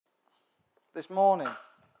this morning.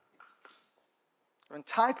 I've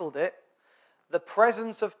entitled it, The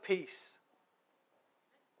Presence of Peace.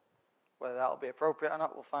 Whether that'll be appropriate or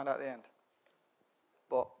not, we'll find out at the end.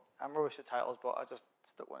 But I'm rubbish at titles, but I just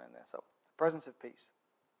stuck one in there. So, The Presence of Peace.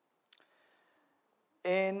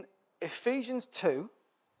 In Ephesians 2,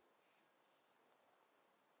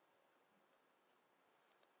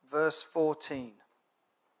 verse 14.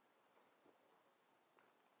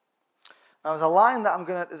 Now, there's a line that I'm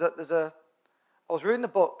going to... I was reading a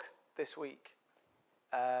book this week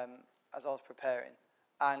as I was preparing,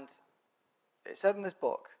 and it said in this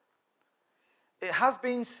book, it has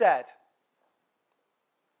been said,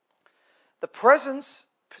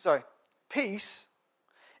 peace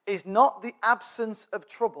is not the absence of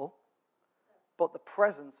trouble, but the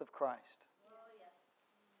presence of Christ.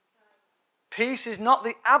 Peace is not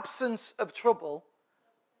the absence of trouble,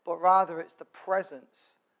 but rather it's the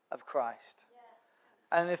presence of Christ.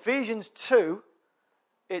 And in Ephesians 2,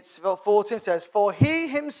 it's verse 14 says, For he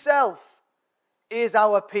himself is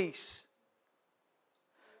our peace,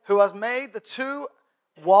 who has made the two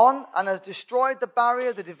one and has destroyed the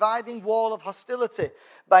barrier, the dividing wall of hostility,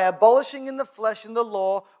 by abolishing in the flesh and the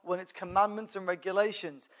law when its commandments and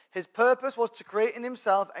regulations. His purpose was to create in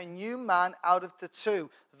himself a new man out of the two,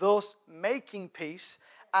 thus making peace,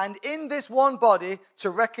 and in this one body to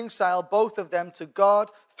reconcile both of them to God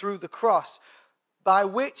through the cross, by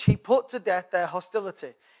which he put to death their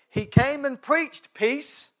hostility. He came and preached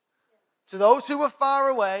peace to those who were far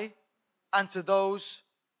away and to those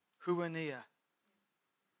who were near.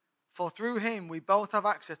 For through him we both have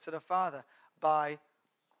access to the Father by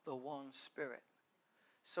the one Spirit.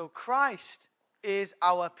 So Christ is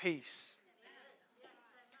our peace.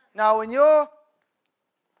 Now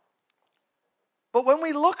but when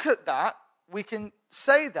we look at that, we can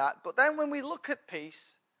say that, but then when we look at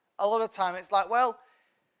peace, a lot of time it's like, well,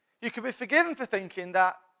 you can be forgiven for thinking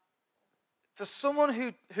that for someone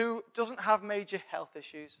who doesn't have major health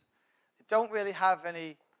issues, they don't really have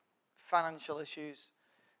any financial issues,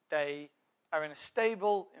 they are in a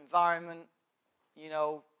stable environment,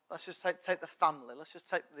 let's just take the family. Let's just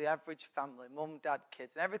take the average family, mum, dad,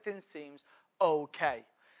 kids, and everything seems okay.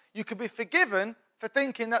 You could be forgiven for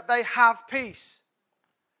thinking that they have peace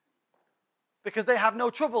because they have no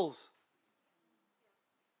troubles.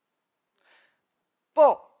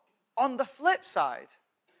 But on the flip side,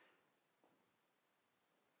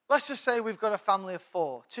 let's just say we've got a family of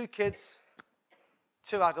 4, 2 kids,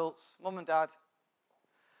 2 adults, mum and dad.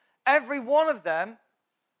 Every one of them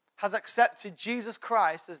has accepted Jesus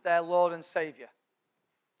Christ as their Lord and Savior.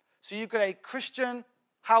 So you've got a Christian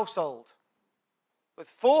household with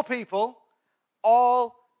 4 people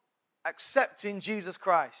all accepting Jesus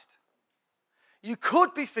Christ. You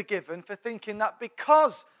could be forgiven for thinking that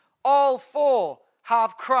because all 4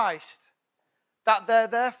 have Christ, that there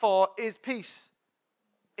therefore is peace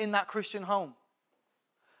in that Christian home.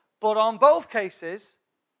 But on both cases,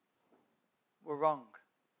 we're wrong.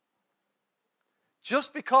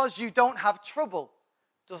 Just because you don't have trouble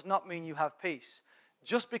does not mean you have peace.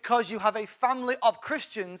 Just because you have a family of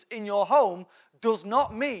Christians in your home does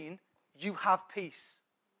not mean you have peace.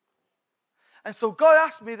 And so God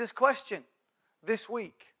asked me this question this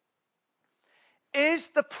week. Is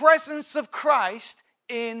the presence of Christ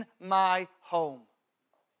in my home?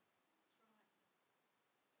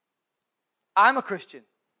 I'm a Christian.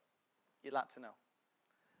 You'd like to know.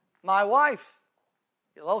 My wife,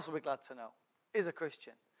 you'll also be glad to know, is a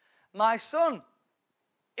Christian. My son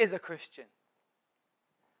is a Christian.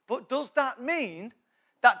 But does that mean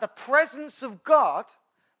that the presence of God,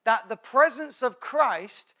 that the presence of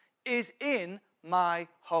Christ is in my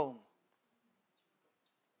home?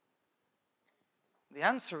 The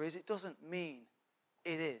answer is it doesn't mean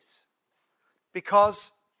it is.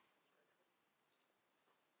 Because,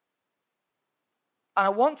 and I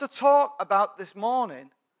want to talk about this morning,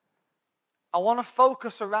 I want to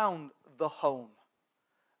focus around the home.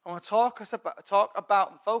 I want to talk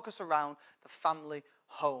about and focus around the family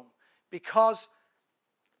home. Because,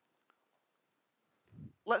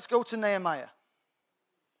 let's go to Nehemiah.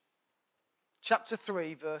 Chapter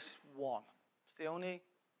 3, verse 1. It's the only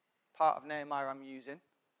part of Nehemiah I'm using.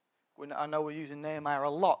 I know we're using Nehemiah a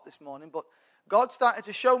lot this morning, but God started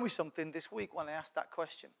to show me something this week when I asked that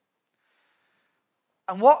question.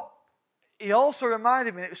 And what he also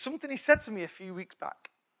reminded me, it was something he said to me a few weeks back.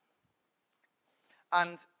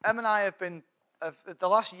 And Em and I have been, the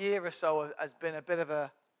last year or so has been a bit of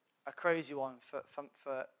a crazy one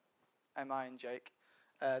for Emma and Jake.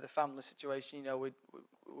 The family situation, we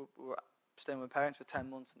were staying with parents for 10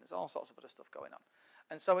 months and there's all sorts of other stuff going on.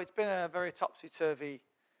 And so it's been a very topsy-turvy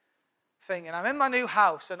thing. And I'm in my new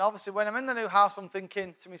house. And obviously when I'm in the new house, I'm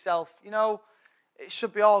thinking to myself, it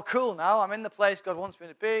should be all cool now. I'm in the place God wants me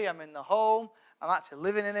to be. I'm in the home. I'm actually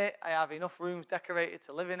living in it. I have enough rooms decorated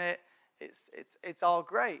to live in it. It's all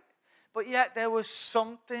great. But yet there was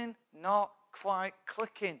something not quite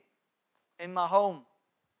clicking in my home.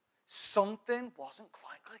 Something wasn't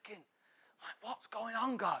quite clicking. I'm like, what's going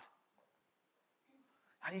on, God?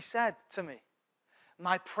 And he said to me,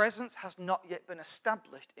 my presence has not yet been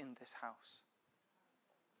established in this house.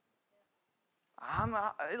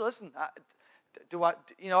 Listen, do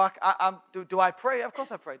I pray? Of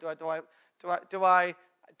course I pray. Do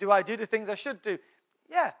I do the things I should do?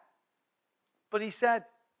 Yeah. But he said,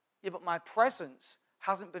 yeah, but my presence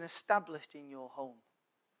hasn't been established in your home.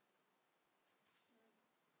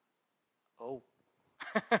 Oh.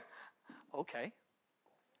 Okay.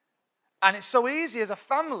 And it's so easy as a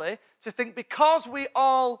family to think because we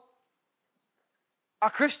all are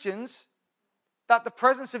Christians that the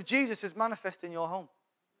presence of Jesus is manifest in your home.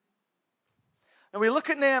 And we look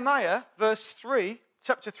at Nehemiah,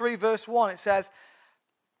 chapter 3, verse 1. It says,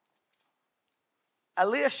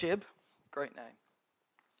 Eliashib, great name,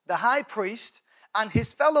 the high priest and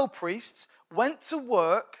his fellow priests went to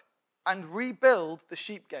work and rebuild the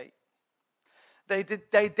sheep gate. They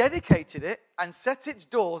dedicated it and set its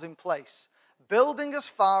doors in place, building as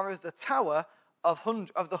far as the tower of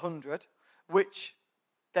the 100, which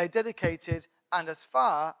they dedicated, and as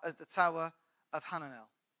far as the tower of Hananel.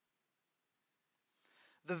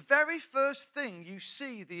 The very first thing you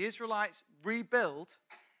see the Israelites rebuild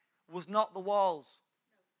was not the walls.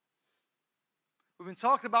 We've been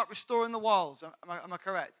talking about restoring the walls, am I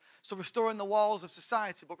correct? So restoring the walls of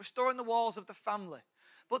society, but restoring the walls of the family.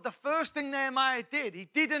 But the first thing Nehemiah did, he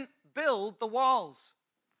didn't build the walls.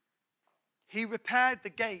 He repaired the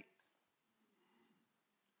gate.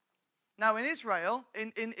 Now in Israel,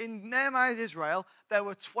 in Nehemiah's Israel, there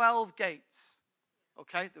were 12 gates.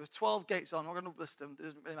 Okay, there was 12 gates on. I'm not going to list them, it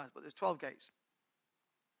doesn't really matter, but there's 12 gates.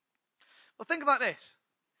 Well, think about this.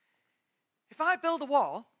 If I build a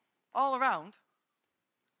wall all around,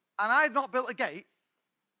 and I've not built a gate,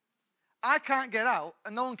 I can't get out,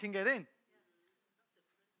 and no one can get in.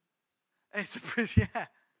 It's a prison, yeah.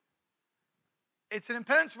 It's an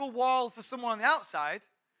impenetrable wall for someone on the outside,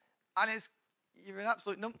 and you're an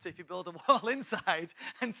absolute numpty if you build a wall inside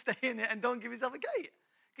and stay in it and don't give yourself a gate,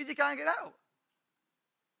 because you can't get out.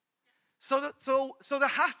 So there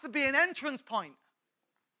has to be an entrance point.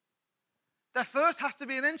 There first has to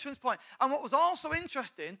be an entrance point. And what was also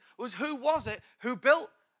interesting was who was it who built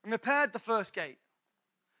and repaired the first gate?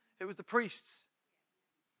 It was the priests.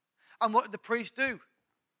 And what did the priests do?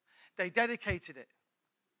 They dedicated it.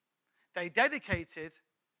 They dedicated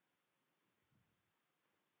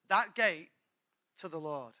that gate to the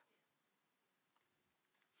Lord.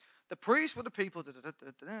 The priests were the people.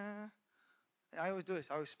 I always do this.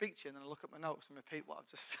 I always speak to you and then I look at my notes and repeat what I've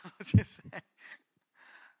just said.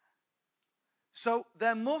 So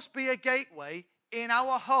there must be a gateway in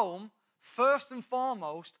our home, first and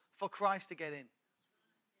foremost, for Christ to get in.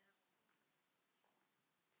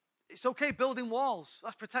 It's okay building walls.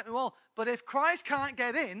 That's protecting the wall. But if Christ can't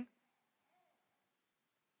get in,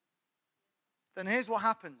 then here's what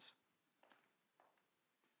happens.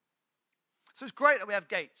 So it's great that we have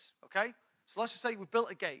gates, okay? So let's just say we built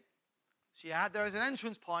a gate. So there is an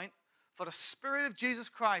entrance point for the Spirit of Jesus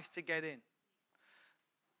Christ to get in.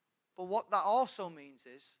 But what that also means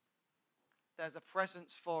is there's a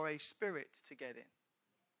presence for a spirit to get in.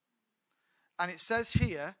 And it says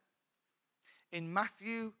here in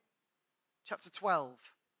Matthew chapter 12,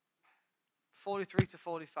 43 to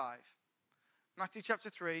 45. Matthew chapter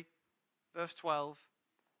 3, verse 12.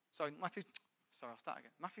 I'll start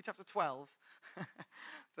again. Matthew chapter 12,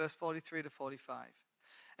 verse 43 to 45.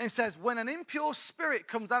 And it says, when an impure spirit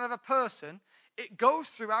comes out of a person, it goes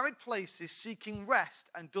through arid places seeking rest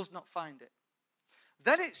and does not find it.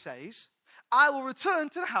 Then it says, I will return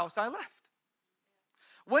to the house I left.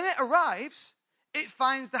 When it arrives, it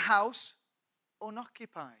finds the house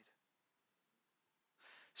unoccupied,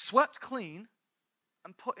 swept clean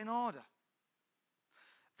and put in order.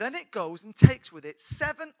 Then it goes and takes with it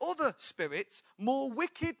 7 other spirits more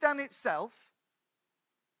wicked than itself,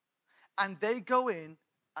 and they go in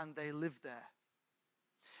and they live there.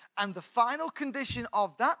 And the final condition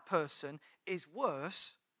of that person is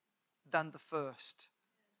worse than the first.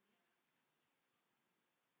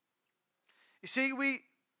 You see,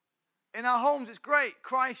 in our homes, it's great.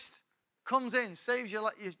 Christ comes in, saves you,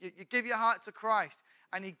 you give your heart to Christ,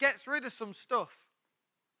 and he gets rid of some stuff.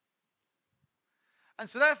 And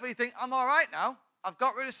so therefore you think, I'm all right now. I've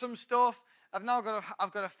got rid of some stuff. I've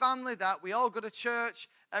got a family that we all go to church,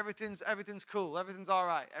 everything's cool, everything's all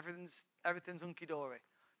right, everything's hunky-dory.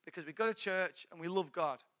 Because we go to church and we love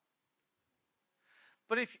God.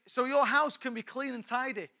 But so your house can be clean and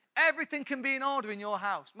tidy. Everything can be in order in your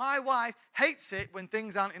house. My wife hates it when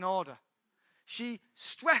things aren't in order. She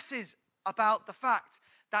stresses about the fact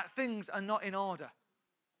that things are not in order.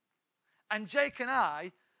 And Jake and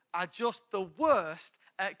I are just the worst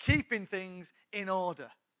at keeping things in order.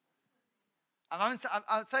 And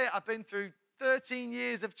I'll tell you, I've been through 13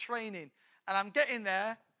 years of training, and I'm getting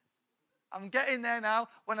there. I'm getting there now.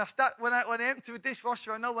 When I empty a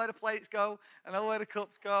dishwasher, I know where the plates go. I know where the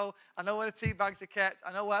cups go. I know where the tea bags are kept.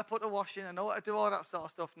 I know where I put the washing. I know what to do, all that sort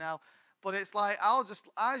of stuff now. But it's like,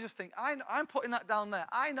 I just think, I'm putting that down there.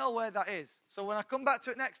 I know where that is. So when I come back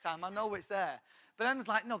to it next time, I know it's there. But Emma's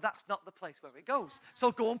like, no, that's not the place where it goes.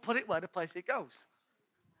 So go and put it where the place it goes.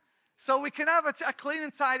 So we can have a clean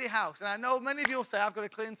and tidy house. And I know many of you will say, I've got a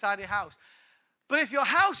clean and tidy house. But if your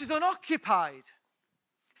house is unoccupied,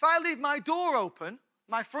 if I leave my door open,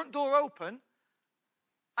 my front door open,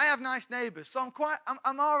 I have nice neighbours. So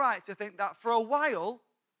I'm all right to think that for a while,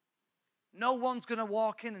 no one's going to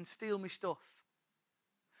walk in and steal me stuff.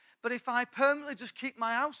 But if I permanently just keep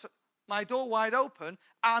my door wide open,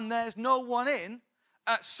 and there's no one in,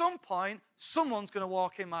 at some point, someone's going to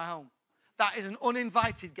walk in my home. That is an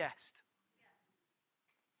uninvited guest.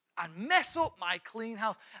 And mess up my clean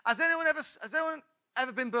house. Has anyone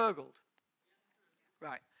ever been burgled?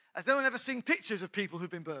 Right. Has anyone ever seen pictures of people who've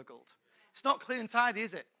been burgled? It's not clean and tidy,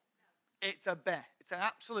 is it? It's a mess. It's an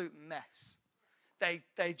absolute mess.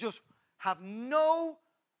 They just have no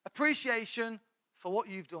appreciation for what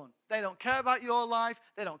you've done. They don't care about your life.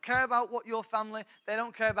 They don't care about what your family. They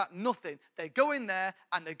don't care about nothing. They go in there,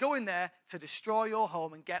 and they go in there to destroy your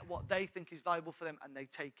home and get what they think is valuable for them, and they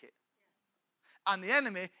take it. And the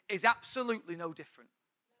enemy is absolutely no different.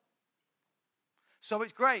 So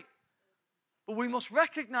it's great. But we must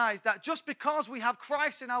recognize that just because we have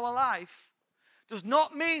Christ in our life does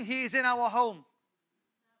not mean he is in our home.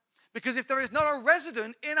 Because if there is not a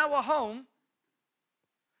resident in our home,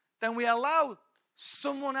 then we allow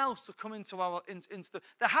someone else to come into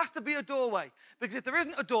there has to be a doorway. Because if there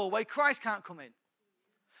isn't a doorway, Christ can't come in.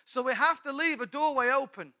 So we have to leave a doorway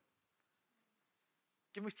open.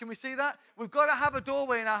 Can we see that? We've got to have a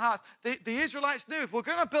doorway in our hearts. The Israelites knew if we're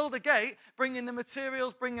going to build a gate, bring in the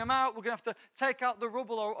materials, bring them out, we're going to have to take out the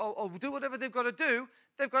rubble or do whatever they've got to do,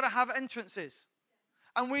 they've got to have entrances.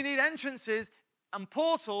 And we need entrances and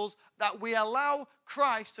portals that we allow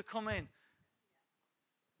Christ to come in.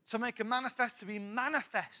 To make a manifest, to be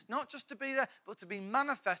manifest. Not just to be there, but to be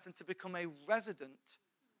manifest and to become a resident,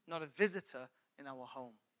 not a visitor in our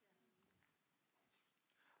home.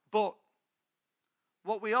 But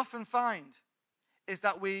what we often find is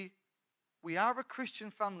that we are a Christian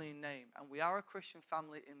family in name and we are a Christian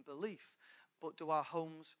family in belief, but do our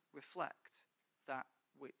homes reflect that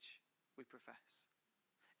which we profess?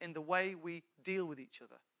 In the way we deal with each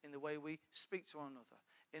other, in the way we speak to one another,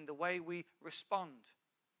 in the way we respond.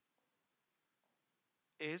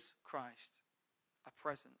 Is Christ a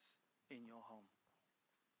presence in your home?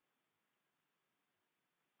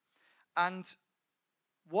 And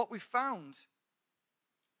what we found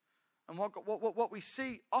and what we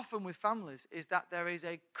see often with families is that there is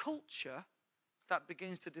a culture that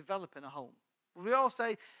begins to develop in a home. We all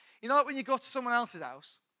say, you know, like when you go to someone else's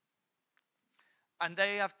house and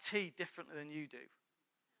they have tea differently than you do.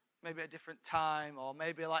 Maybe at a different time, or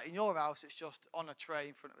maybe like in your house it's just on a tray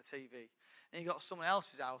in front of the TV. And you got someone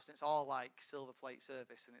else's house and it's all like silver plate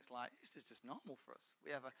service, and it's like, this is just normal for us.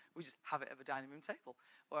 We just have it at the dining room table.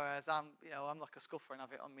 Whereas I'm like a scuffer and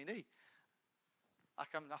have it on my knee.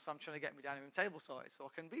 That's why I'm trying to get my dining room table sorted so I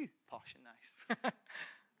can be posh and nice.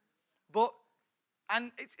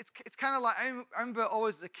 And it's kind of like, I remember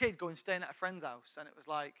always as a kid staying at a friend's house, and it was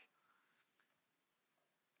like,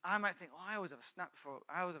 I might think, I always have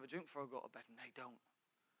a drink before I go to bed, and they don't.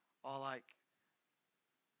 Or like,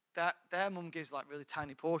 their mum gives like really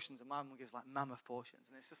tiny portions, and my mum gives like mammoth portions,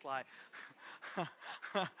 and it's just like,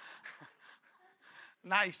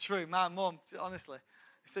 that is true. My mum, honestly,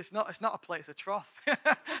 it's not a plate, it's a trough.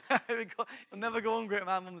 You'll never go hungry at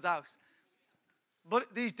my mum's house. But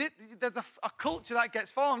there's a culture that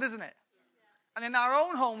gets formed, isn't it? And in our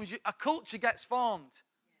own homes, a culture gets formed.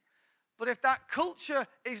 But if that culture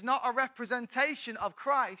is not a representation of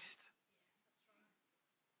Christ,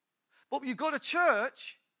 but you go to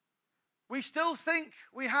church, we still think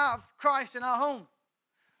we have Christ in our home.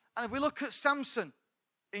 And if we look at Samson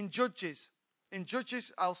in Judges,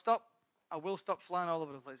 I will stop flying all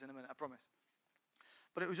over the place in a minute, I promise.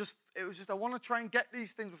 But it was just I want to try and get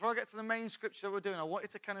these things, before I get to the main scripture that we're doing, I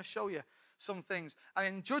wanted to kind of show you some things. And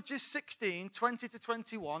in Judges 16, 20 to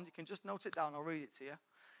 21, you can just note it down, I'll read it to you.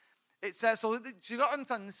 It says, so you've got to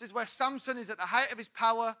understand, this is where Samson is at the height of his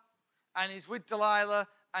power, and he's with Delilah,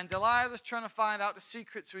 and Delilah's trying to find out the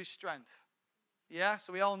secret to his strength. Yeah,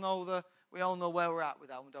 so we all know where we're at with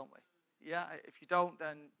that one, don't we? Yeah, if you don't,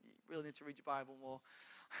 then you really need to read your Bible more.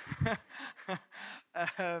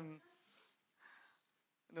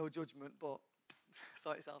 No judgment, but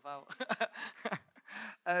sort yourself out.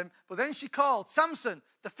 But then she called, Samson,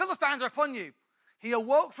 the Philistines are upon you. He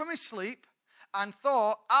awoke from his sleep and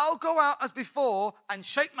thought, I'll go out as before and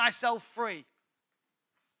shake myself free.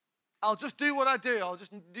 I'll just do what I do. I'll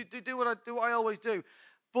just do what I always do.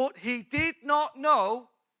 But he did not know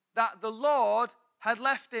that the Lord had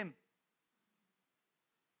left him.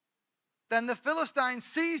 Then the Philistines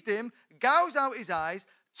seized him, gouged out his eyes,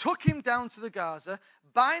 took him down to the Gaza,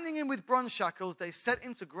 binding him with bronze shackles. They set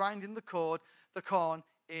him to grinding the corn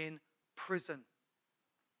in prison.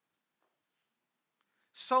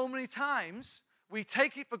 So many times we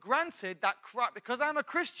take it for granted that because I'm a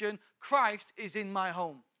Christian, Christ is in my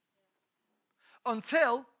home.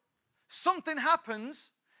 Until something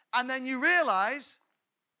happens and then you realize,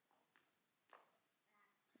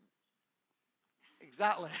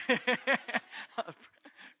 exactly,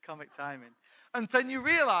 comic timing. And then you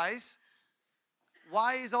realize,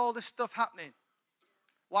 why is all this stuff happening?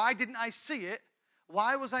 Why didn't I see it?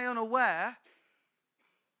 Why was I unaware?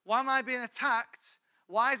 Why am I being attacked?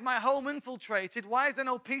 Why is my home infiltrated? Why is there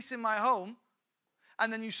no peace in my home?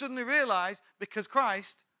 And then you suddenly realize, because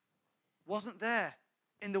Christ wasn't there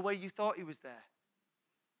in the way you thought he was there.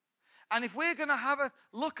 And if we're going to have a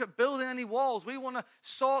look at building any walls, we want to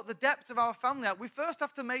sort the depth of our family out, we first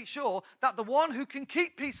have to make sure that the one who can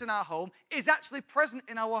keep peace in our home is actually present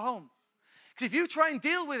in our home. Because if you try and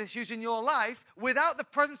deal with issues in your life without the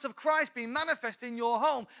presence of Christ being manifest in your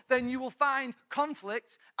home, then you will find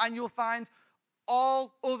conflict and you'll find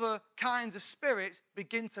all other kinds of spirits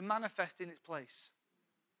begin to manifest in its place.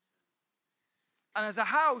 And as a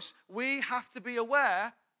house, we have to be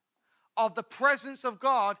aware of the presence of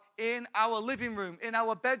God in our living room, in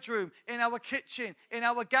our bedroom, in our kitchen, in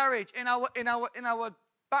our garage, in our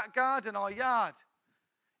back garden or yard.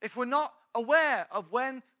 If we're not aware of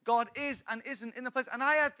when God is and isn't in the place, and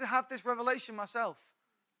I had to have this revelation myself,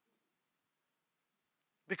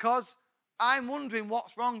 because I'm wondering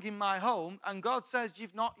what's wrong in my home, and God says,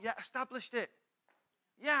 you've not yet established it.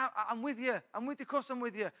 Yeah, I'm with you. I'm with you because I'm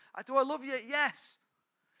with you. Do I love you? Yes.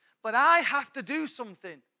 But I have to do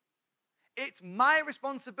something. It's my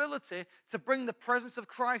responsibility to bring the presence of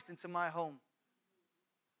Christ into my home.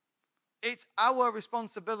 It's our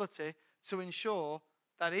responsibility to ensure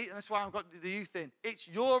that, and that's why I've got the youth in. It's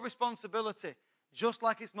your responsibility, just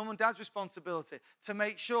like it's mum and dad's responsibility, to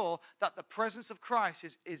make sure that the presence of Christ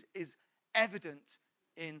is evident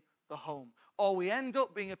in the home. Or we end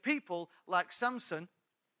up being a people like Samson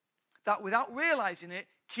that without realizing it,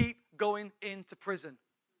 keep going into prison.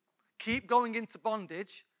 Keep going into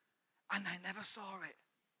bondage. And I never saw it.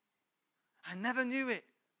 I never knew it.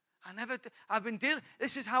 I've been dealing.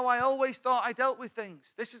 This is how I always thought I dealt with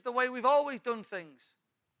things. This is the way we've always done things.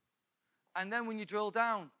 And then when you drill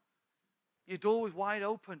down, your door is wide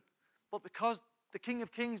open. But because the King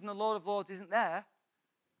of Kings and the Lord of Lords isn't there,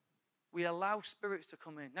 we allow spirits to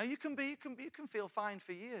come in. Now you can feel fine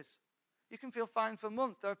for years. You can feel fine for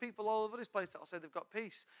months. There are people all over this place that will say they've got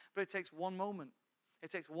peace. But it takes one moment. It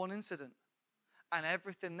takes one incident. And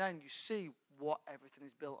everything then, you see what everything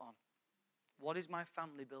is built on. What is my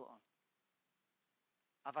family built on?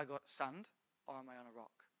 Have I got sand or am I on a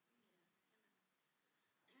rock?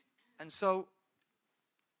 And so,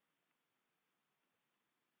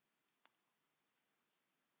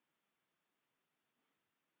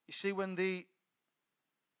 you see, when the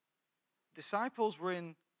disciples were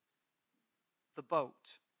in the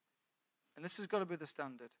boat, and this has got to be the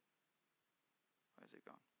standard. Where's it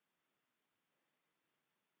gone?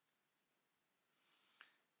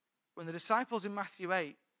 When the disciples in Matthew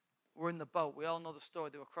 8 were in the boat, we all know the story.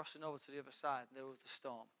 They were crossing over to the other side, and there was the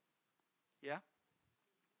storm. Yeah?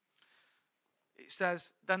 It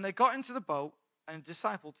says, then they got into the boat, and a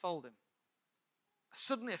disciple followed him.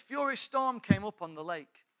 Suddenly, a furious storm came up on the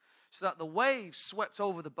lake, so that the waves swept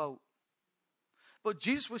over the boat. But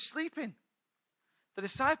Jesus was sleeping. The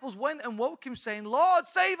disciples went and woke him, saying, Lord,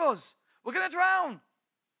 save us! We're going to drown!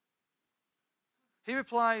 He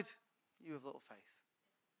replied, you have little faith.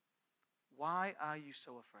 Why are you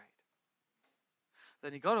so afraid?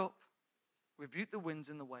 Then he got up, rebuked the winds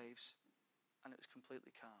and the waves, and it was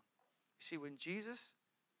completely calm. You see, when Jesus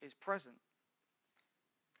is present,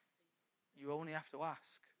 you only have to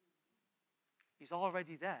ask. He's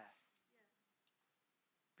already there.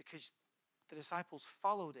 because the disciples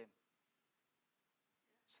followed him.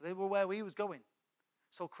 So they were where he was going.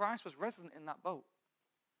 So Christ was resident in that boat.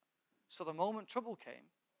 So the moment trouble came,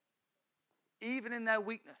 even in their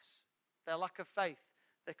weakness, their lack of faith,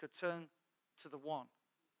 they could turn to the one.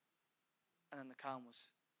 And then the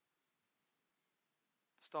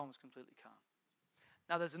storm was completely calm.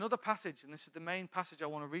 Now there's another passage, and this is the main passage I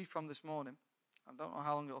want to read from this morning. I don't know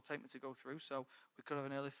how long it'll take me to go through, so we could have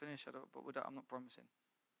an early finish, but I'm not promising.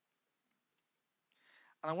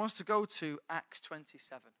 And I want us to go to Acts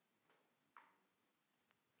 27.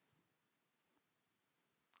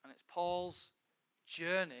 And it's Paul's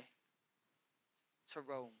journey to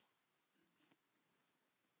Rome.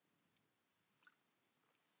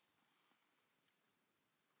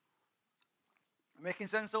 Making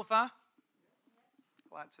sense so far?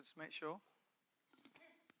 I'd like to just make sure.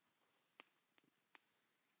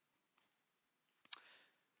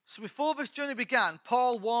 So before this journey began,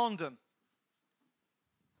 Paul warned them.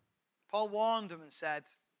 Paul warned them and said,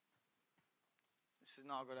 this is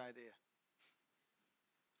not a good idea.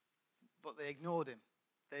 But they ignored him.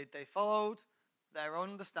 They followed their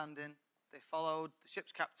own understanding. They followed the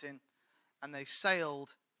ship's captain, and they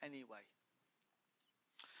sailed anyway.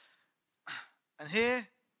 And here,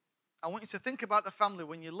 I want you to think about the family.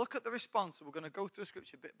 When you look at the response, we're going to go through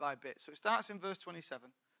Scripture bit by bit. So it starts in chapter 27,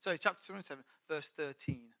 verse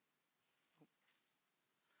 13.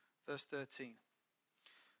 Verse 13.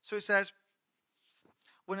 So it says,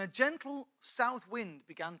 when a gentle south wind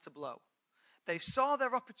began to blow, they saw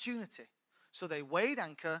their opportunity. So they weighed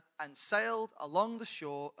anchor and sailed along the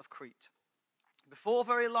shore of Crete. Before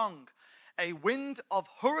very long, a wind of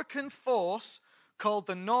hurricane force called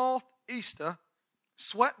the northeaster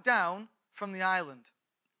swept down from the island.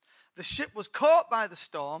 The ship was caught by the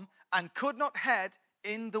storm and could not head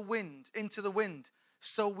into the wind.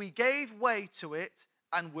 So we gave way to it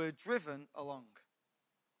and were driven along.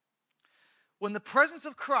 When the presence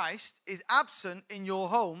of Christ is absent in your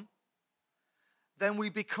home, then we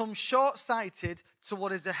become short-sighted to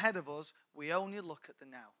what is ahead of us. We only look at the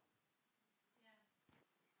now.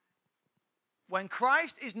 When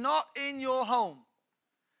Christ is not in your home,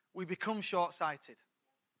 we become short-sighted.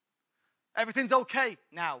 Everything's okay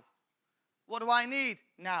now. What do I need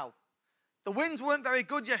now? The winds weren't very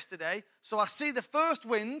good yesterday, so I see the first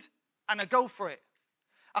wind and I go for it.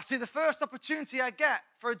 I see the first opportunity I get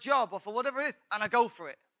for a job or for whatever it is, and I go for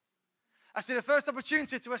it. I see the first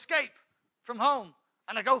opportunity to escape from home,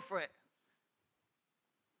 and I go for it.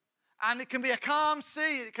 And it can be a calm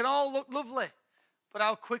sea, it can all look lovely, but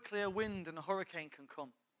how quickly a wind and a hurricane can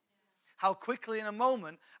come. How quickly in a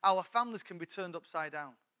moment our families can be turned upside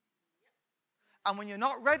down. And when you're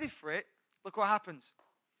not ready for it, look what happens.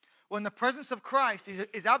 When the presence of Christ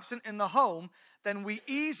is absent in the home, then we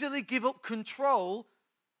easily give up control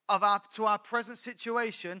to our present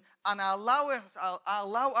situation and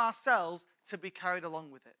allow ourselves to be carried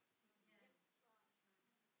along with it.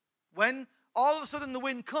 When all of a sudden the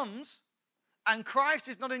wind comes and Christ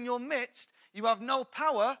is not in your midst, you have no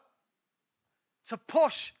power to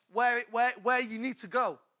push where you need to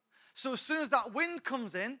go. So as soon as that wind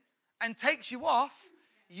comes in and takes you off,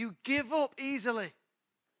 you give up easily.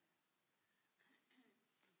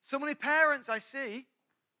 So many parents I see,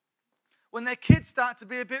 when their kids start to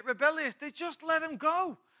be a bit rebellious, they just let them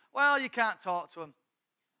go. Well, you can't talk to them.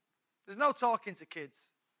 There's no talking to kids.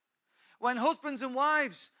 When husbands and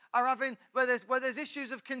wives are having, where there's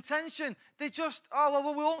issues of contention, they just, we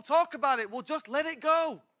won't talk about it. We'll just let it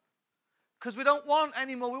go. Because we don't want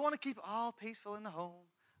any more. We want to keep it all peaceful in the home,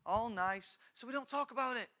 all nice, so we don't talk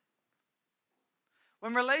about it.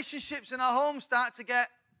 When relationships in our home you start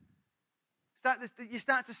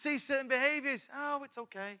to see certain behaviors. Oh, it's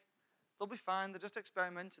okay. They'll be fine. They're just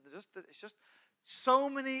experimenting. It's just so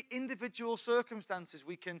many individual circumstances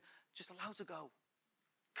we can just allow to go.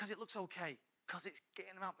 Because it looks okay. Because it's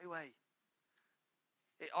getting them out of my way.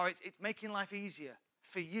 It's making life easier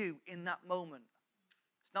for you in that moment.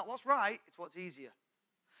 It's not what's right, it's what's easier.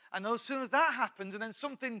 And as soon as that happens and then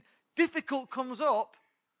something difficult comes up,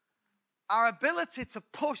 our ability to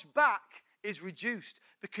push back is reduced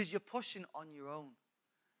because you're pushing on your own.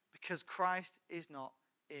 Because Christ is not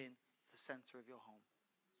in the center of your home.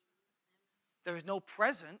 There is no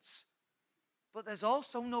presence, but there's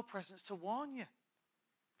also no presence to warn you.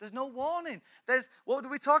 There's no warning. What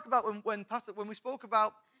did we talk about when we spoke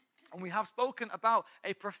about, and we have spoken about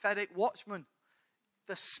a prophetic watchman?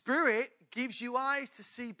 The Spirit gives you eyes to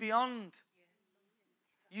see beyond.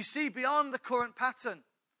 You see beyond the current pattern.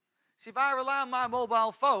 See, if I rely on my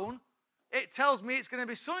mobile phone, it tells me it's going to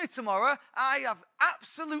be sunny tomorrow. I have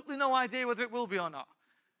absolutely no idea whether it will be or not.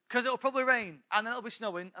 because it'll probably rain, and then it'll be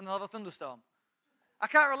snowing, and then I'll have a thunderstorm. I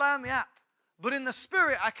can't rely on the app. But in the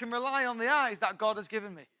Spirit, I can rely on the eyes that God has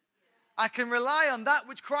given me. I can rely on that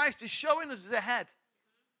which Christ is showing us as ahead.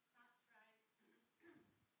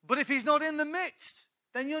 But if he's not in the midst,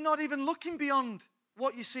 then you're not even looking beyond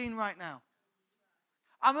what you're seeing right now.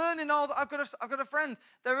 I'm earning all that. I've got a friend.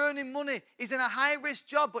 They're earning money. He's in a high-risk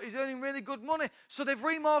job, but he's earning really good money. So they've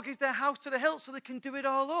remortgaged their house to the hilt so they can do it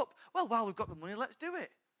all up. Well, while we've got the money, let's do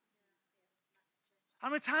it. How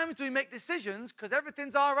many times do we make decisions because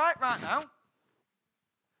everything's all right now?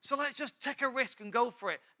 So let's just take a risk and go for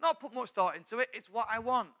it. Not put much thought into it. It's what I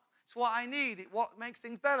want. It's what I need. It's what makes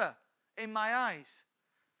things better in my eyes.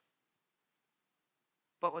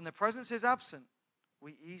 But when the presence is absent,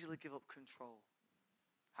 we easily give up control.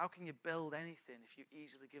 How can you build anything if you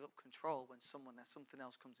easily give up control when something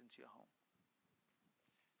else comes into your home?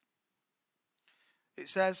 It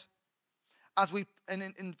says,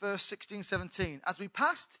 in verse 16, 17, as we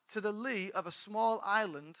passed to the lee of a small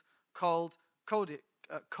island called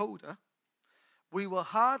Coda, we were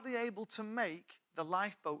hardly able to make the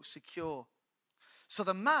lifeboat secure. So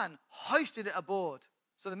the men hoisted it aboard.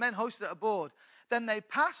 Then they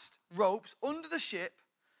passed ropes under the ship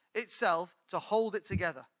itself to hold it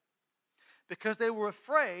together. Because they were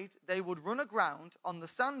afraid they would run aground on the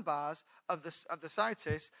sandbars of the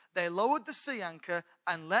Syrtis, they lowered the sea anchor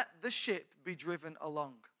and let the ship be driven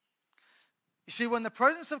along. You see, when the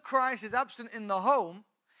presence of Christ is absent in the home,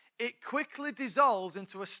 it quickly dissolves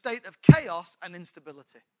into a state of chaos and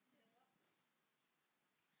instability.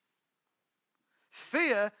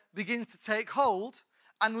 Fear begins to take hold,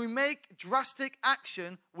 and we make drastic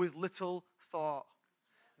action with little thought.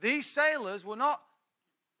 These sailors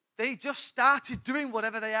they just started doing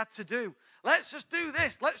whatever they had to do. Let's just do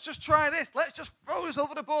this. Let's just try this. Let's just throw this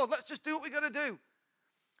over the board. Let's just do what we got to do.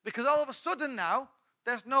 Because all of a sudden now,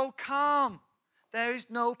 there's no calm. There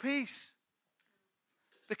is no peace.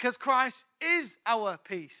 Because Christ is our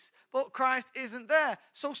peace. But Christ isn't there.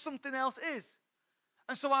 So something else is.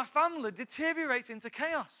 And so our family deteriorates into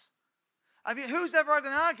chaos. Who's ever had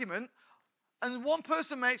an argument and one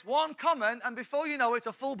person makes one comment and before you know it, it's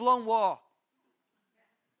a full-blown war?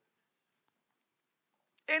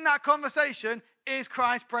 In that conversation, is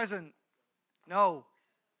Christ present? No.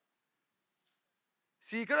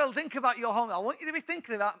 So you've got to think about your home. I want you to be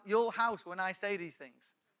thinking about your house when I say these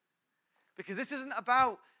things. Because this isn't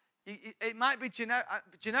about, it might be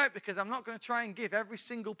generic because I'm not going to try and give every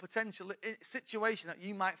single potential situation that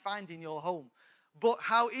you might find in your home. But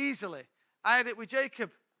how easily. I had it with Jacob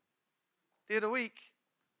the other week.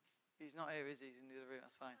 He's not here, is he? He's in the other room,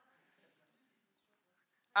 that's fine.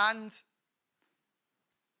 And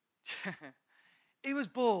he was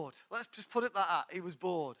bored. Let's just put it like that. He was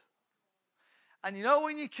bored. And you know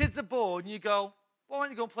when your kids are bored and you go, why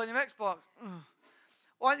don't you go and play on your Xbox?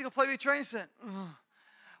 Why don't you go play with your train set?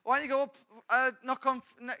 Why don't you go up, knock on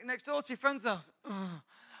next door to your friend's house?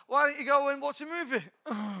 Why don't you go and watch a movie?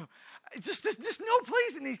 There's just no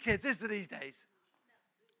pleasing these kids, is there, these days?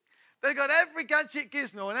 They've got every gadget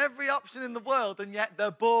gizmo and every option in the world, and yet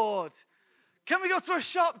they're bored. Can we go to a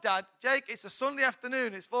shop, Dad? Jake, it's a Sunday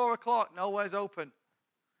afternoon. It's 4 o'clock. Nowhere's open.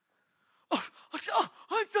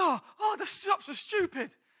 The shops are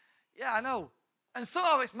stupid. Yeah, I know. And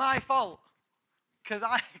somehow it's my fault because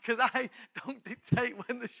I don't dictate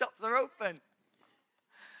when the shops are open.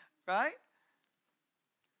 Right?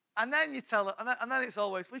 And then you tell her, and then it's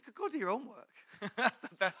always, well, you could go do your homework. That's the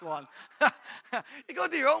best one. You go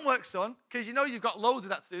do your homework, son, because you know you've got loads of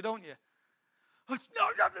that to do, don't you?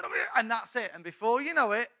 And that's it. And before you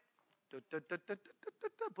know it,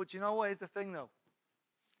 but you know what is the thing, though?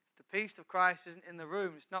 If the peace of Christ isn't in the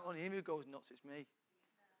room, it's not only him who goes nuts, it's me.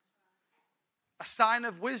 A sign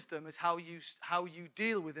of wisdom is how you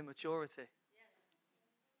deal with immaturity.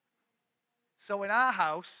 So in our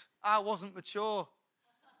house, I wasn't mature.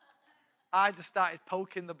 I just started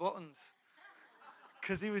poking the buttons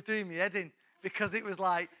because he was doing me head in. Because it was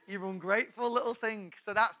like, you're ungrateful little thing.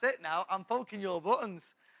 So that's it now. I'm poking your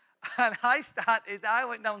buttons. And I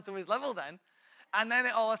went down to his level then. And then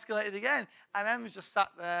it all escalated again. And Emma's just sat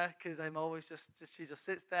there because I'm always she just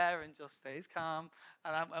sits there and just stays calm.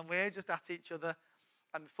 And we're just at each other.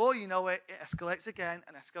 And before you know it, it escalates again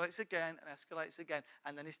and escalates again and escalates again.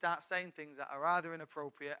 And then he starts saying things that are rather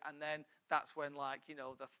inappropriate. And then that's when,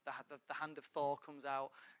 the hand of Thor comes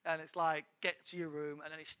out. And it's like, get to your room.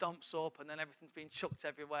 And then he stomps up. And then everything's being chucked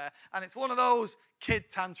everywhere. And it's one of those kid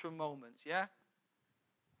tantrum moments, yeah?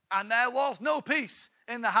 And there was no peace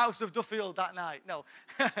in the house of Duffield that night. No.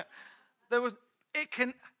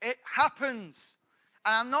 It happens.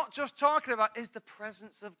 And I'm not just talking about is the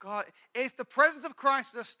presence of God. If the presence of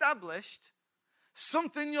Christ is established,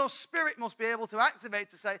 something in your spirit must be able to activate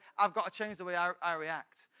to say, I've got to change the way I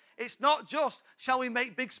react. It's not just, shall we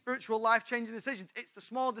make big spiritual life-changing decisions? It's the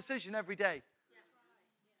small decision every day.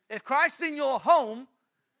 If Christ is in your home,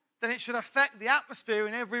 then it should affect the atmosphere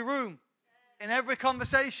in every room, in every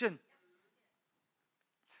conversation.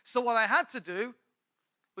 So what I had to do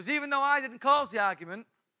was, even though I didn't cause the argument,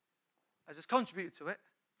 I just contributed to it,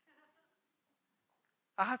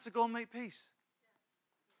 I had to go and make peace.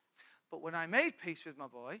 But when I made peace with my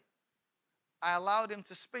boy, I allowed him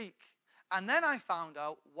to speak. And then I found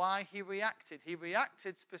out why he reacted. He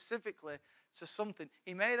reacted specifically to something.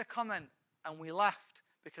 He made a comment and we laughed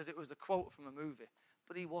because it was a quote from a movie.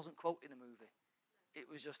 But he wasn't quoting a movie. It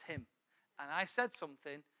was just him. And I said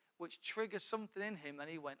something which triggered something in him and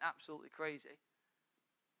he went absolutely crazy.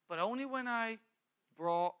 But only when I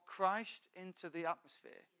brought Christ into the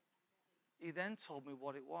atmosphere, he then told me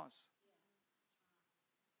what it was.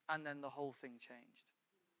 And then the whole thing changed.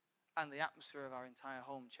 And the atmosphere of our entire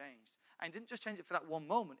home changed. And it didn't just change it for that one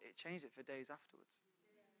moment, it changed it for days afterwards.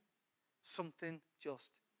 Something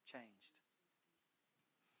just changed.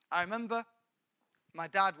 I remember my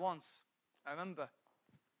dad once,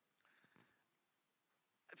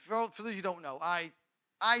 for those who don't know, I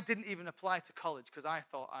didn't even apply to college because I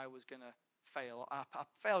thought I was going to fail. I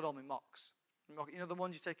failed all my mocks. You know the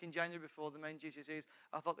ones you take in January before the main GCSEs?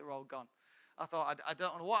 I thought they were all gone. I thought, I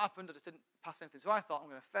don't know what happened, I just didn't pass anything. So I thought, I'm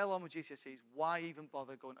going to fail all my GCSEs. Why even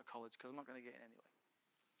bother going to college? Because I'm not going to get in anyway.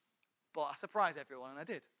 But I surprised everyone, and I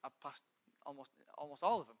did. I passed almost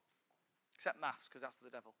all of them, except maths, because that's the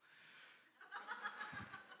devil.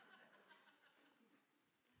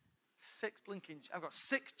 6 blinking. I've got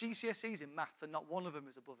 6 GCSEs in maths, and not one of them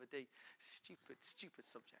is above a D. Stupid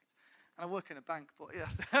subject. And I work in a bank, but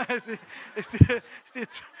yes, it's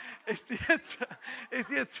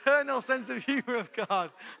the eternal sense of humor of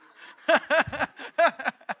God.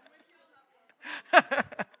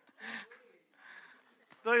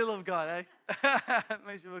 Don't you love God, eh?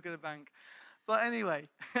 Makes you work in a bank. But anyway,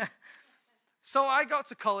 so I got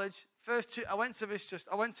to college. I went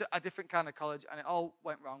to a different kind of college, and it all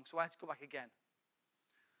went wrong. So I had to go back again.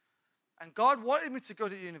 And God wanted me to go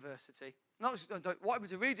to university. Wanted me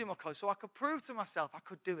to read in my college so I could prove to myself I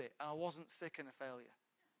could do it and I wasn't thick and a failure.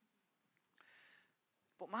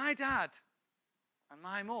 But my dad and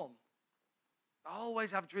my mum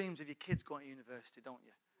always have dreams of your kids going to university, don't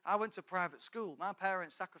you? I went to private school. My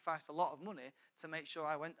parents sacrificed a lot of money to make sure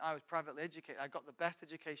I was privately educated. I got the best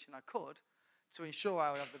education I could to ensure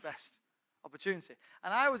I would have the best opportunity.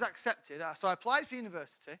 And I was accepted. So I applied for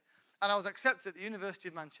university and I was accepted at the University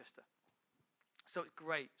of Manchester. So it's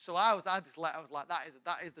great. So I was like,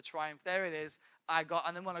 that is the triumph. There it is.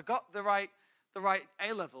 And then when I got the right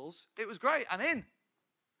A levels, it was great. I'm in.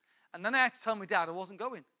 And then I had to tell my dad I wasn't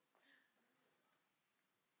going.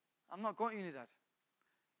 I'm not going to uni, Dad.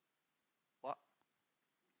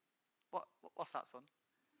 What's that, son?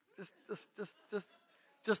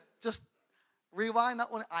 Just rewind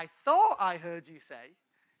that one. I thought I heard you say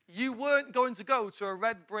you weren't going to go to a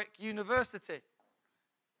red brick university.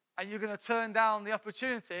 And you're going to turn down the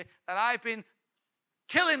opportunity that I've been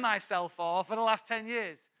killing myself for the last 10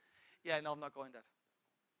 years. Yeah, no, I'm not going, Dad.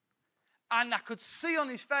 And I could see on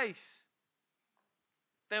his face,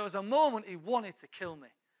 there was a moment he wanted to kill me.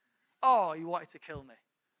 Oh, he wanted to kill me.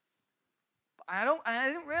 But I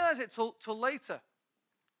didn't realize it till later.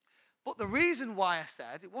 But the reason why I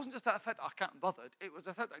said, it wasn't just that I can't be bothered. It was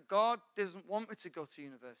the fact that God doesn't want me to go to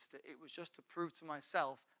university. It was just to prove to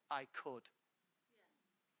myself I could.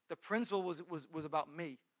 The principle was about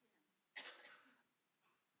me.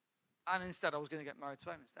 And instead, I was going to get married to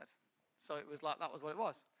him instead. So it was like, that was what it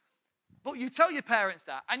was. But you tell your parents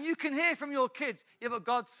that, and you can hear from your kids, yeah, but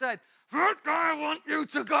God said, that guy wants you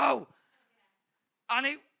to go.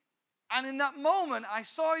 And in that moment, I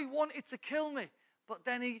saw he wanted to kill me, but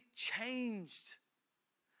then he changed.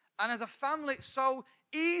 And as a family, it's so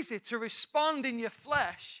easy to respond in your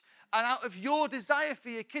flesh and out of your desire for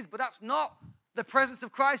your kids, but that's not the presence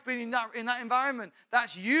of Christ being in that environment.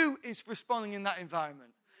 That's you is responding in that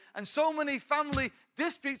environment. And so many family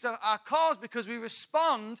disputes are caused because we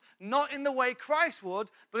respond not in the way Christ would,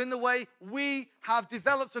 but in the way we have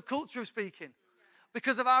developed a culture of speaking.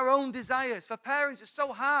 Because of our own desires. For parents, it's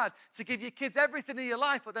so hard to give your kids everything in your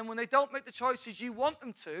life, but then when they don't make the choices you want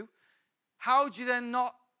them to, how do you then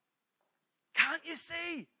not? Can't you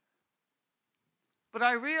see? But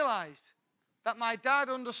I realized that my dad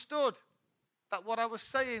understood that what I was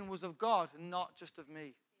saying was of God and not just of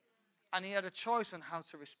me. And he had a choice on how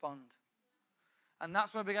to respond. And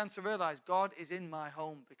that's when I began to realize God is in my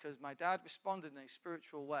home, because my dad responded in a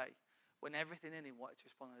spiritual way when everything in him wanted to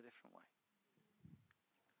respond in a different way.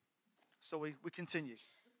 So we continue.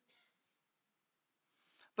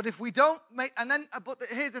 But if we don't make, but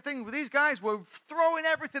here's the thing, these guys were throwing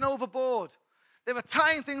everything overboard. They were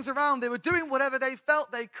tying things around. They were doing whatever they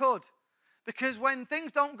felt they could. Because when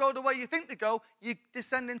things don't go the way you think they go, you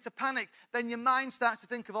descend into panic. Then your mind starts to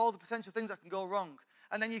think of all the potential things that can go wrong.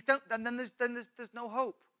 And then there's no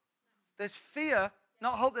hope. There's fear,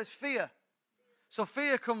 not hope, there's fear. So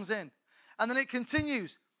fear comes in. And then it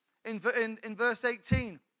continues in verse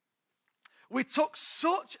 18. We took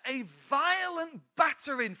such a violent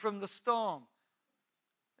battering from the storm.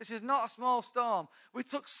 This is not a small storm. We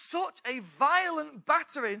took such a violent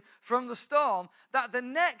battering from the storm that the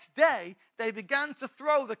next day they began to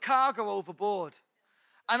throw the cargo overboard.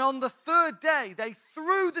 And on the third day, they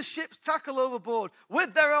threw the ship's tackle overboard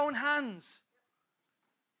with their own hands.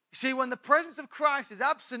 You see, when the presence of Christ is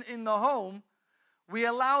absent in the home, we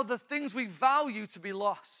allow the things we value to be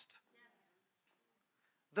lost.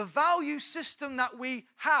 The value system that we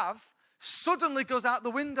have suddenly goes out the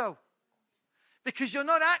window. Because you're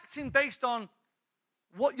not acting based on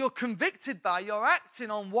what you're convicted by. You're acting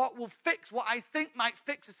on what I think might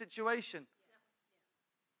fix a situation.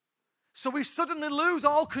 So we suddenly lose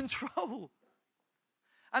all control.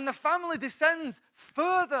 And the family descends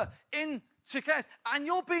further into chaos. And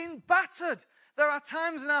you're being battered. There are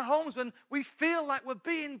times in our homes when we feel like we're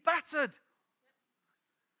being battered.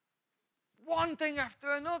 One thing after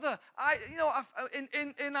another.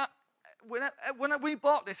 When we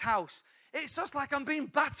bought this house, it's just like I'm being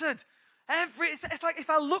battered. It's like if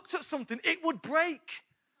I looked at something, it would break.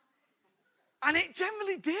 And it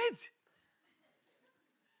generally did.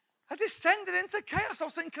 I descended into chaos. I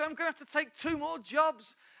was thinking, I'm going to have to take 2 more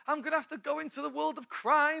jobs. I'm going to have to go into the world of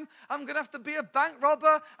crime. I'm going to have to be a bank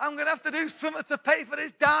robber. I'm going to have to do something to pay for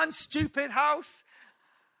this darn stupid house.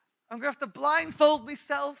 I'm going to have to blindfold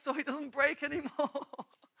myself so it doesn't break anymore.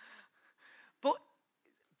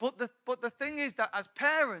 But the thing is that as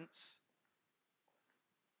parents,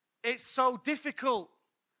 it's so difficult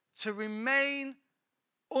to remain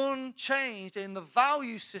unchanged in the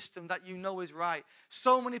value system that you know is right.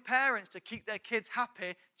 So many parents, to keep their kids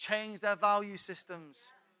happy, change their value systems.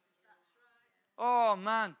 Oh,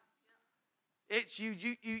 man. It's you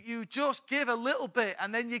just give a little bit,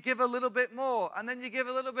 and then you give a little bit more, and then you give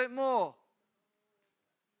a little bit more.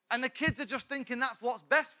 And the kids are just thinking that's what's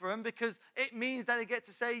best for them because it means that they get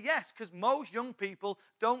to say yes, because most young people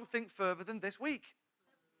don't think further than this week.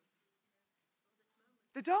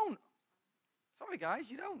 They don't. Sorry, guys,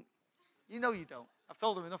 you don't. You know you don't. I've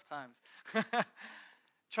told them enough times.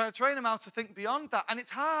 Try to train them how to think beyond that, and it's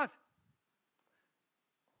hard.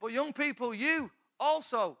 But young people, you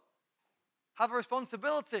also have a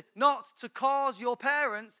responsibility not to cause your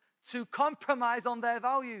parents to compromise on their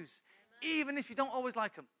values, even if you don't always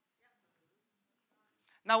like them.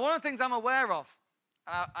 Now, one of the things I'm aware of,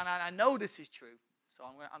 and I know this is true, so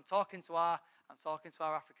I'm talking to our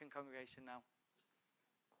African congregation now.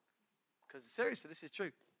 Because seriously, this is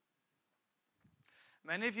true.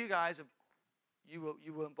 Many of you guys, you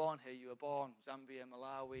weren't born here. You were born Zambia,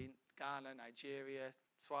 Malawi, Ghana, Nigeria,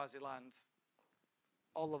 Swaziland,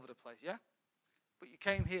 all over the place, yeah? But you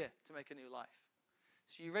came here to make a new life.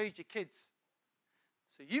 So you raised your kids.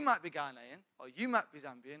 So you might be Ghanaian, or you might be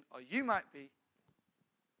Zambian, or you might be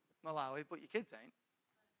Malawi, but your kids ain't.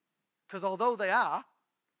 Because although they're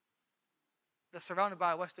surrounded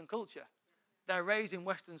by Western culture. They're raised in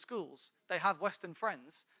Western schools. They have Western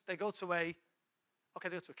friends. They go to a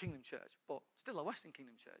Kingdom church, but still a Western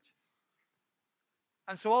Kingdom church.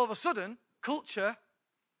 And so all of a sudden, culture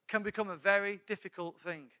can become a very difficult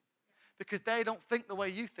thing because they don't think the way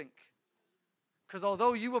you think. Because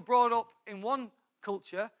although you were brought up in one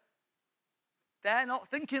culture, they're not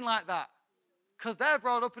thinking like that because they're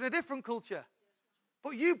brought up in a different culture.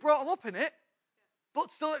 But you brought them up in it, but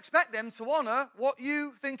still expect them to honor what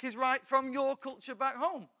you think is right from your culture back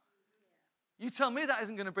home. You tell me that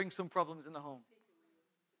isn't going to bring some problems in the home.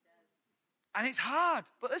 And it's hard.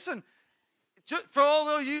 But listen, for all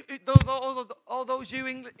those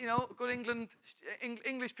good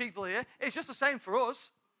English people here, it's just the same for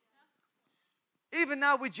us. Even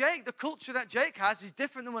now with Jake, the culture that Jake has is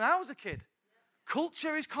different than when I was a kid.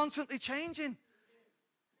 Culture is constantly changing.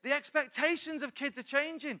 The expectations of kids are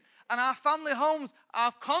changing. And our family homes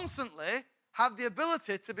are constantly have the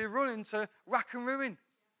ability to be run into rack and ruin.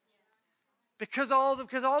 Because all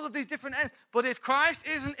of these different ends. But if Christ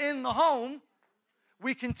isn't in the home,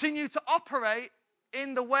 we continue to operate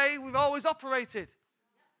in the way we've always operated.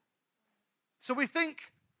 So we think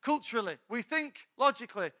culturally. We think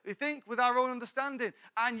logically. We think with our own understanding.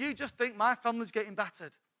 And you just think my family's getting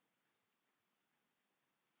battered.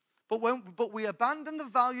 But we abandon the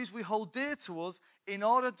values we hold dear to us in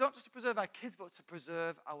order not just to preserve our kids, but to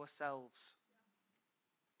preserve ourselves.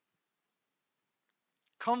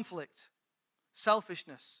 Conflict,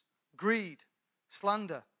 selfishness, greed,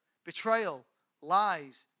 slander, betrayal,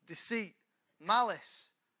 lies, deceit, malice.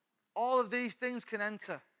 All of these things can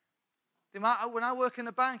enter. When I work in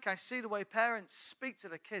a bank, I see the way parents speak to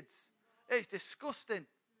the kids. It's disgusting.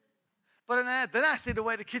 But then I see the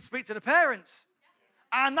way the kids speak to the parents.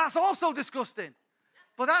 And that's also disgusting.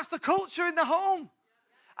 But that's the culture in the home.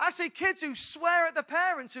 I see kids who swear at the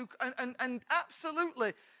parents and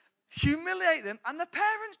absolutely humiliate them, and the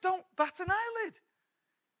parents don't bat an eyelid.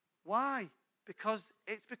 Why? Because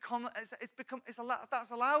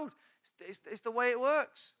that's allowed. It's the way it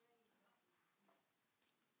works.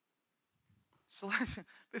 So listen,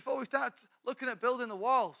 before we start looking at building the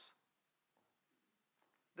walls,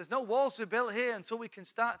 there's no walls to be built here until we can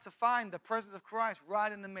start to find the presence of Christ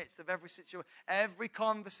right in the midst of every situation, every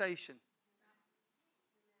conversation.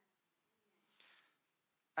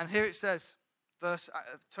 And here it says, verse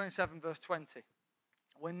 27, verse 20.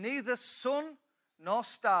 When neither sun nor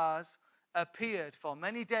stars appeared for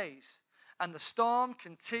many days, and the storm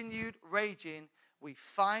continued raging, we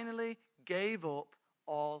finally gave up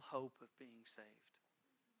all hope of being saved.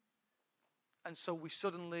 And so we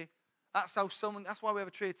suddenly, that's why we have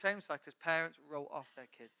a tree of Tameside, because parents wrote off their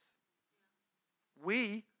kids.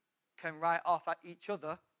 We can write off at each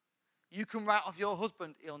other. You can write off your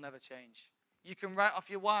husband, he'll never change. You can write off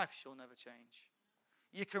your wife, she'll never change.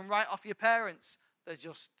 You can write off your parents. I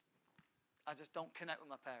just don't connect with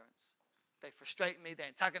my parents. They frustrate me, they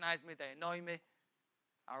antagonize me, they annoy me.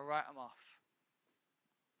 I write them off.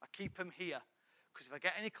 I keep them here. Because if I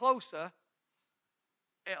get any closer,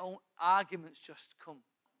 arguments just come.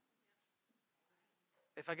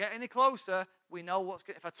 If I get any closer, we know what's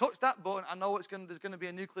going. If I touch that button, I know there's going to be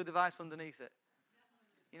a nuclear device underneath it.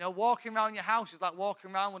 You know, walking around your house is like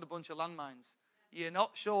walking around with a bunch of landmines. You're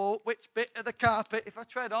not sure which bit of the carpet, if I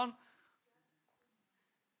tread on.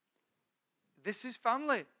 This is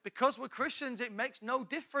family. Because we're Christians, it makes no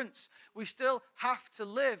difference. We still have to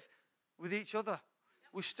live with each other.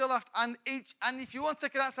 We still have to, and if you want to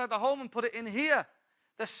take it outside the home and put it in here,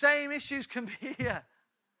 the same issues can be here.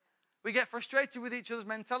 We get frustrated with each other's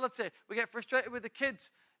mentality. We get frustrated with the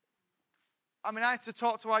kids. I mean, I had to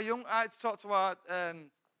talk to our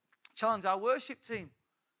challenge our worship team,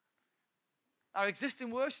 our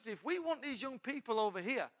existing worship team. If we want these young people over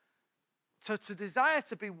here to desire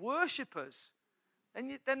to be worshippers,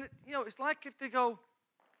 then it's like if they go,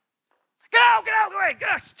 get out, go away, get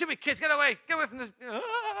out, stupid kids, get away from the,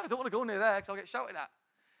 I don't want to go near there because I'll get shouted at.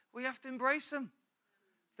 We have to embrace them.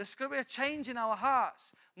 There's got to be a change in our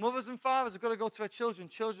hearts. Mothers and fathers have got to go to their children.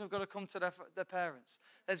 Children have got to come to their parents.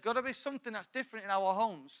 There's got to be something that's different in our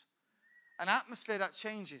homes. An atmosphere that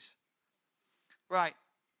changes. Right,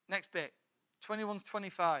 next bit. 21 to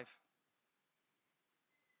 25.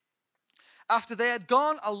 After they had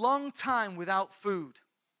gone a long time without food,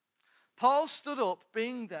 Paul stood up,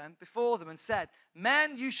 being them before them, and said,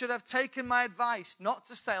 "Men, you should have taken my advice not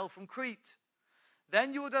to sail from Crete.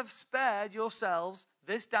 Then you would have spared yourselves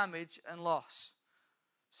this damage and loss."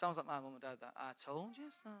 Sounds like my mum and dad, that. I told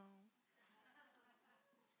you so.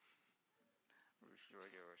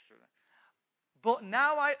 But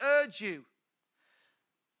now I urge you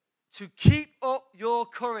to keep up your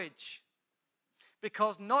courage,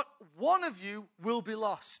 because not one of you will be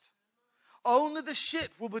lost. Only the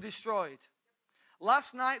ship will be destroyed.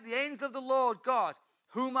 Last night the angel of the Lord God,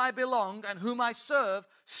 whom I belong and whom I serve,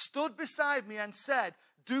 stood beside me and said,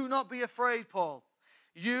 "Do not be afraid, Paul.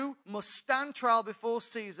 You must stand trial before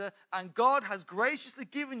Caesar, and God has graciously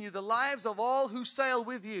given you the lives of all who sail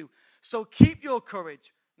with you. So keep your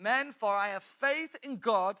courage, men, for I have faith in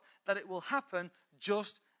God that it will happen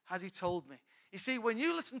just as he told me." You see, when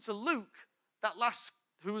you listen to Luke,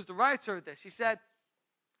 who was the writer of this, he said,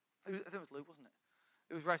 I think it was Luke, wasn't it?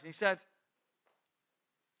 It was writing. He said,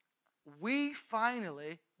 we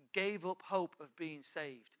finally gave up hope of being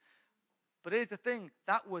saved. But here's the thing,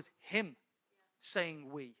 that was him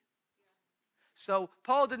saying we. So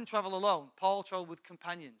Paul didn't travel alone. Paul traveled with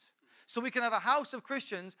companions. So we can have a house of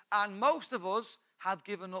Christians, and most of us have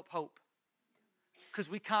given up hope because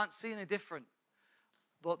we can't see any different.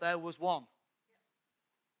 But there was one,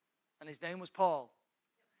 and his name was Paul,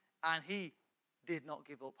 and he did not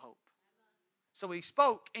give up hope. So he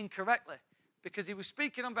spoke incorrectly because he was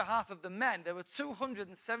speaking on behalf of the men. There were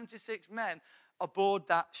 276 men aboard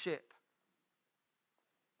that ship.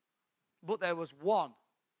 But there was one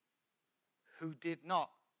who did not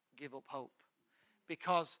give up hope.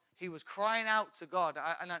 Because he was crying out to God.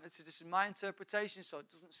 This is my interpretation, so it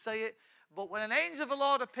doesn't say it. But when an angel of the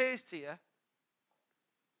Lord appears to you,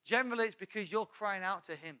 generally it's because you're crying out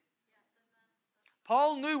to him.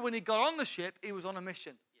 Paul knew when he got on the ship, he was on a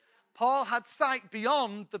mission. Paul had sight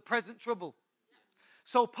beyond the present trouble.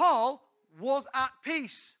 So Paul was at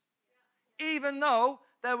peace, even though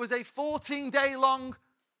there was a 14-day long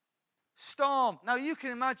storm. Now you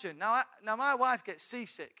can imagine. Now my wife gets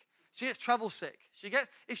seasick. She gets travel sick.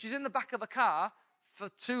 If she's in the back of a car for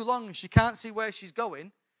too long and she can't see where she's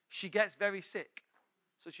going, she gets very sick.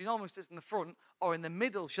 So she normally sits in the front or in the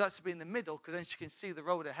middle. She likes to be in the middle because then she can see the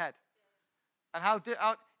road ahead. And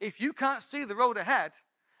if you can't see the road ahead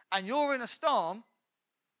and you're in a storm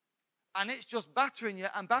and it's just battering you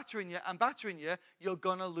and battering you and battering you, you're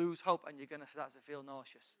going to lose hope and you're going to start to feel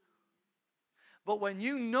nauseous. But when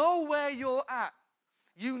you know where you're at,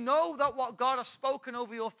 you know that what God has spoken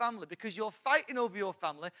over your family, because you're fighting over your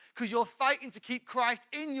family, because you're fighting to keep Christ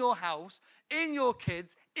in your house, in your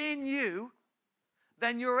kids, in you,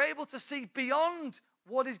 then you're able to see beyond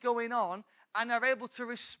what is going on and are able to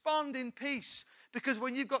respond in peace. Because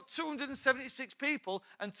when you've got 276 people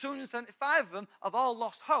and 275 of them have all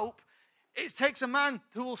lost hope, it takes a man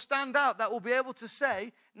who will stand out that will be able to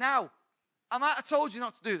say, now, I might have told you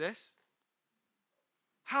not to do this.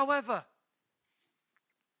 However,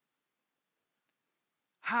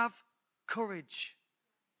 have courage.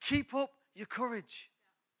 Keep up your courage.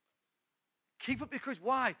 Keep up your courage.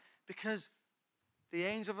 Why? Because the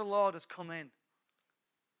angel of the Lord has come in.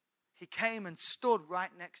 He came and stood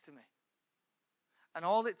right next to me. And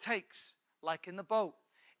all it takes, like in the boat,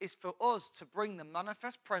 is for us to bring the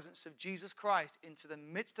manifest presence of Jesus Christ into the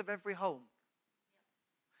midst of every home.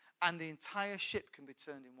 And the entire ship can be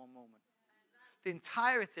turned in one moment. The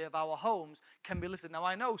entirety of our homes can be lifted. Now,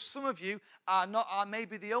 I know some of you are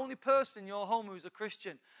maybe the only person in your home who's a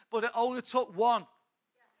Christian, but it only took one.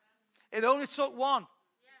 It only took one.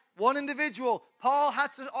 One individual. All Paul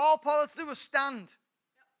had to do was stand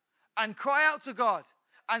and cry out to God.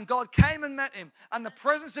 And God came and met him. And the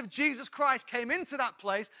presence of Jesus Christ came into that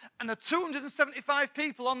place. And the 275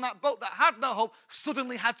 people on that boat that had no hope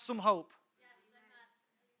suddenly had some hope.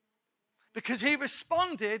 Because he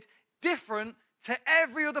responded different to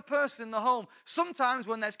every other person in the home. Sometimes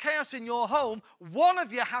when there's chaos in your home, one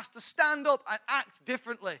of you has to stand up and act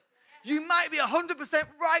differently. You might be 100%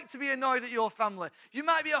 right to be annoyed at your family. You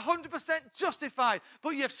might be 100% justified,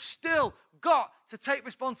 but you've still got to take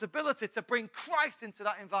responsibility to bring Christ into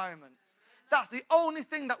that environment. That's the only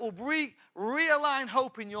thing that will realign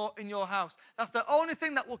hope in your house. That's the only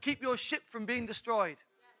thing that will keep your ship from being destroyed.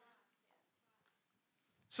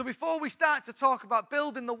 So before we start to talk about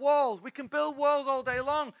building the walls, we can build walls all day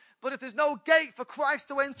long, but if there's no gate for Christ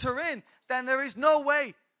to enter in, then there is no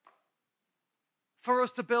way for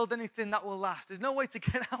us to build anything that will last. There's no way to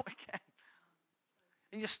get out again.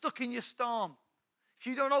 And you're stuck in your storm.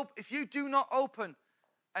 If you do not open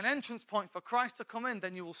an entrance point for Christ to come in,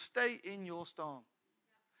 then you will stay in your storm.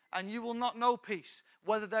 And you will not know peace,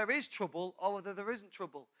 whether there is trouble or whether there isn't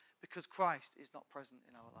trouble, because Christ is not present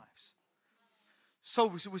in our lives. So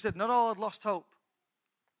we said not all had lost hope.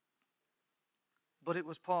 But it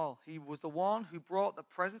was Paul. He was the one who brought the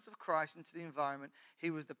presence of Christ into the environment.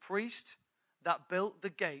 He was the priest that built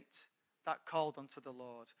the gate that called unto the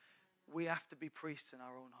Lord. We have to be priests in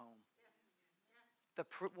our own home.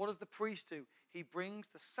 What does the priest do? He brings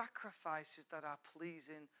the sacrifices that are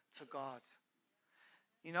pleasing to God.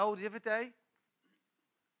 You know, the other day,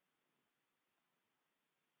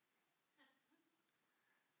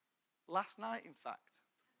 last night, in fact,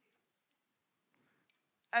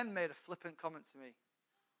 Em made a flippant comment to me.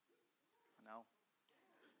 I know.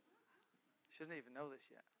 She doesn't even know this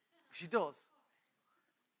yet. She does.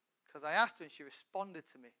 Because I asked her and she responded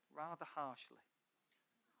to me rather harshly.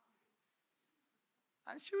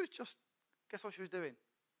 And she was just, guess what she was doing?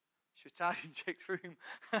 She was tidying Jake's room.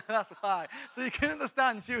 That's why. So you can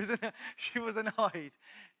understand she was annoyed.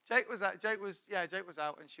 Jake was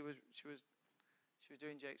out and she was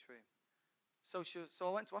doing Jake's room. So I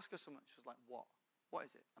went to ask her something. She was like, "What? What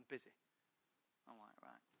is it? I'm busy." I'm like,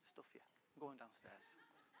 "Right, stuff you. I'm going downstairs."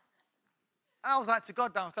 And I was like to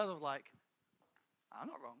God downstairs, I was like, "I'm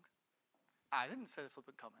not wrong. I didn't say the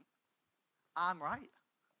flippant comment. I'm right.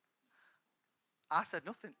 I said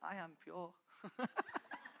nothing. I am pure."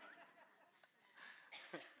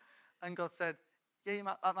 And God said,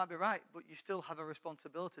 "Yeah, that might be right, but you still have a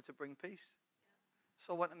responsibility to bring peace."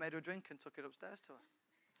 So I went and made her a drink and took it upstairs to her.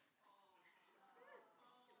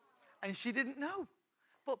 And she didn't know.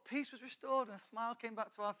 But peace was restored and a smile came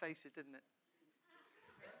back to our faces, didn't it?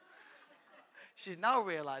 She's now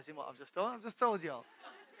realizing what I've just done. I've just told you all.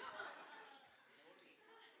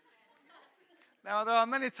 Now, there are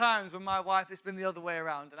many times when my wife, it's been the other way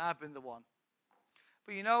around, and I've been the one.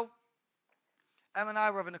 But you know, Em and I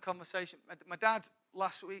were having a conversation. My dad,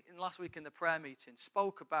 last week in the prayer meeting,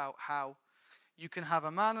 spoke about how you can have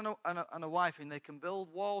a man and a wife, and they can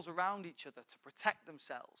build walls around each other to protect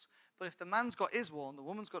themselves. But if the man's got his wall and the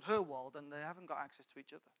woman's got her wall, then they haven't got access to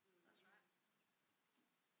each other.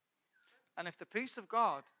 And if the peace of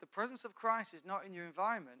God, the presence of Christ is not in your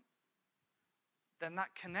environment, then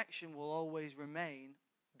that connection will always remain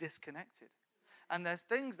disconnected. And there's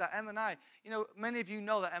things that Em and I, many of you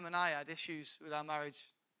know that Em and I had issues with our marriage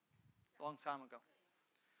a long time ago.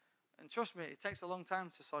 And trust me, it takes a long time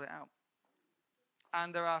to sort it out.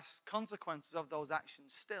 And there are consequences of those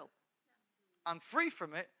actions still. I'm free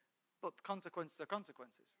from it, but consequences are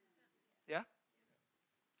consequences. Yeah?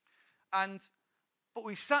 But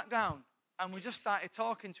we sat down and we just started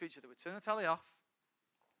talking to each other. We turned the telly off.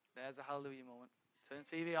 There's a hallelujah moment. Turn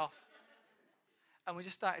the TV off. And we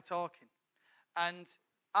just started talking. And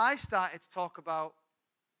I started to talk about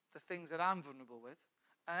the things that I'm vulnerable with.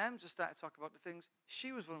 And Em just started to talk about the things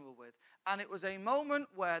she was vulnerable with. And it was a moment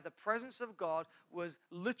where the presence of God was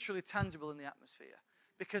literally tangible in the atmosphere.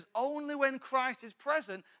 Because only when Christ is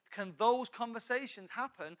present can those conversations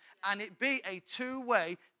happen and it be a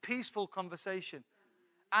two-way, peaceful conversation.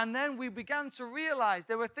 And then we began to realize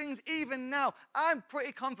there were things even now. I'm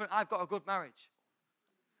pretty confident I've got a good marriage.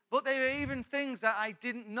 But there are even things that I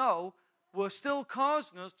didn't know were still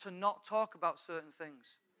causing us to not talk about certain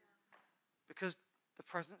things. Because the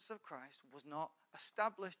presence of Christ was not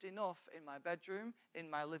established enough in my bedroom, in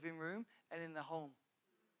my living room, and in the home.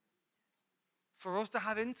 For us to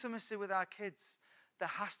have intimacy with our kids, there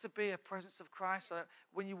has to be a presence of Christ. So that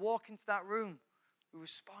when you walk into that room, we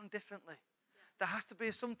respond differently. There has to be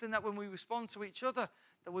something that when we respond to each other,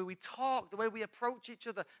 the way we talk, the way we approach each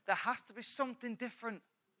other, there has to be something different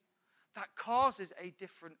that causes a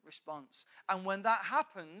different response. And when that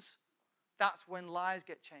happens, that's when lives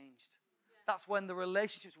get changed. That's when the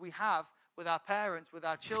relationships we have with our parents, with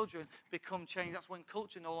our children, become changed. That's when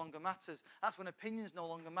culture no longer matters. That's when opinions no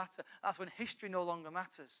longer matter. That's when history no longer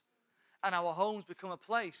matters. And our homes become a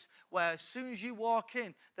place where as soon as you walk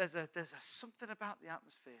in, there's something about the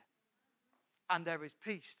atmosphere. And there is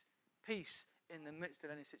peace in the midst of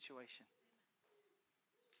any situation.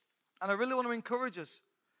 And I really want to encourage us.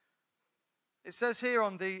 It says here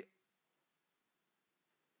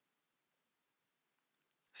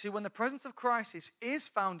see, when the presence of Christ is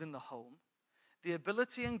found in the home, the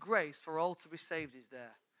ability and grace for all to be saved is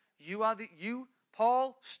there.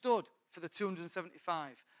 Paul stood for the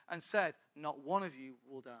 275 and said, not one of you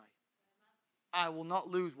will die. I will not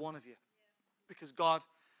lose one of you. Because God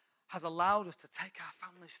has allowed us to take our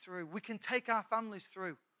families through. We can take our families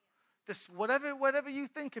through. Just whatever you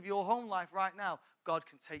think of your home life right now, God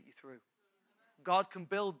can take you through. God can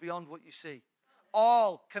build beyond what you see.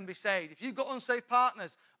 All can be saved. If you've got unsaved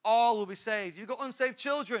partners, all will be saved. If you've got unsaved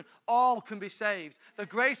children, all can be saved. The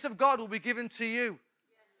grace of God will be given to you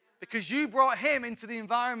because you brought him into the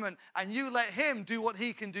environment and you let him do what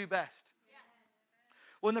he can do best.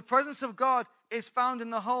 When the presence of God is found in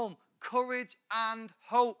the home, courage and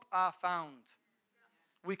hope are found.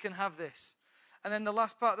 We can have this. And then the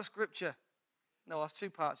last part of the scripture. No, that's two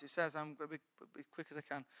parts. It says, I'm going to be quick as I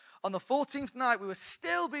can. On the 14th night, we were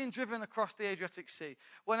still being driven across the Adriatic Sea.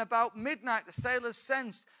 When about midnight, the sailors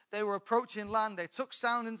sensed they were approaching land. They took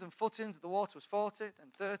soundings and footings. The water was 40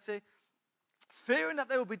 and 30. Fearing that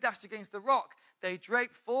they would be dashed against the rock, they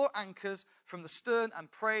draped 4 anchors from the stern and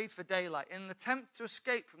prayed for daylight. In an attempt to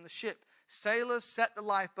escape from the ship, sailors set the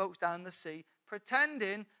lifeboats down in the sea,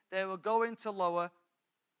 pretending they were going to lower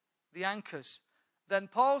the anchors. Then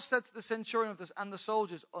Paul said to the centurion and the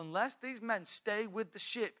soldiers, unless these men stay with the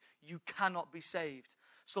ship, you cannot be saved.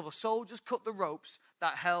 So the soldiers cut the ropes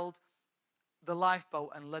that held the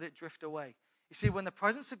lifeboat and let it drift away. You see, when the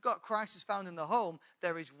presence of God, Christ is found in the home,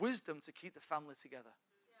 there is wisdom to keep the family together.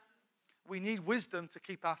 We need wisdom to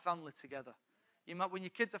keep our family together. When your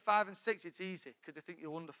kids are 5 and 6, it's easy because they think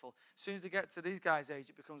you're wonderful. As soon as they get to these guys' age,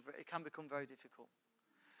 it can become very difficult.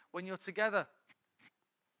 When you're together,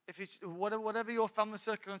 whatever your family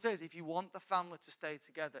circumstance is, if you want the family to stay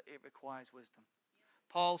together, it requires wisdom.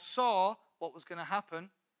 Paul saw what was going to happen.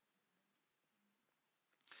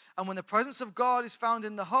 And when the presence of God is found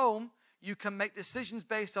in the home, you can make decisions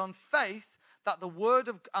based on faith that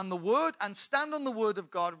and stand on the word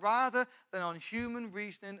of God rather than on human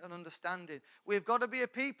reasoning and understanding. We've got to be a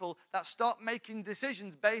people that stop making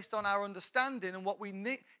decisions based on our understanding and what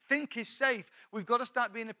we think is safe. We've got to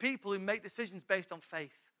start being a people who make decisions based on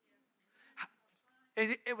faith.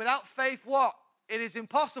 Without faith, what? It is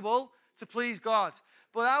impossible to please God.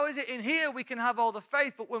 But how is it in here we can have all the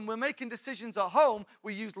faith, but when we're making decisions at home,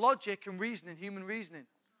 we use logic and reasoning, human reasoning.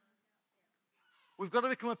 We've got to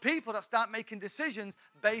become a people that start making decisions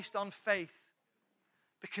based on faith.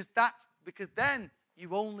 Because then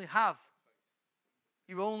you only have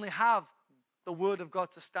the word of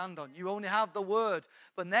God to stand on. You only have the word.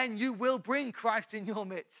 But then you will bring Christ in your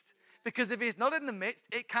midst. Because if he's not in the midst,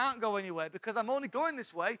 it can't go anywhere. Because I'm only going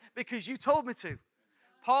this way because you told me to.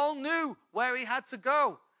 Paul knew where he had to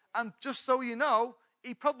go. And just so you know,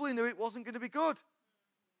 he probably knew it wasn't going to be good.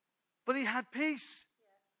 But he had peace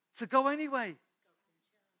to go anyway.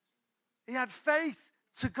 He had faith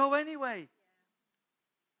to go anyway.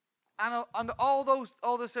 And all those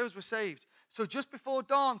souls were saved. So just before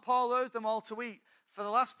dawn, Paul urged them all to eat. For the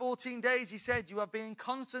last 14 days, he said, you have been in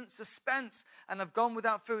constant suspense and have gone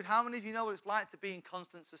without food. How many of you know what it's like to be in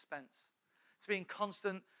constant suspense? To be in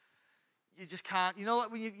constant, you just can't. You know,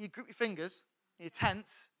 like when you grip your fingers, you're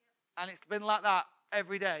tense, and it's been like that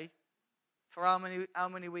every day for how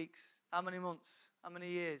many weeks, how many months, how many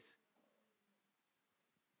years?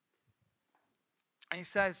 And he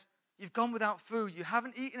says, you've gone without food. You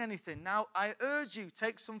haven't eaten anything. Now, I urge you,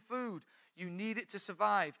 take some food. You need it to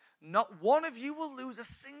survive. Not one of you will lose a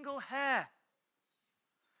single hair.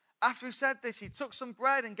 After he said this, he took some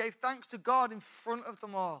bread and gave thanks to God in front of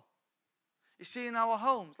them all. You see, in our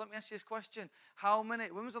homes, let me ask you this question.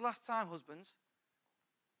 When was the last time, husbands,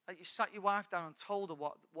 that you sat your wife down and told her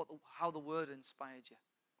how the word inspired you?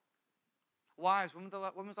 Wives, when was the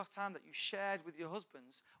last time that you shared with your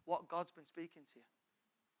husbands what God's been speaking to you?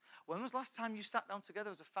 When was the last time you sat down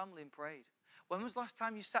together as a family and prayed? When was the last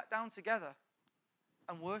time you sat down together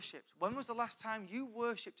and worshipped? When was the last time you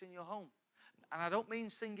worshipped in your home? And I don't mean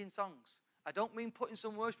singing songs. I don't mean putting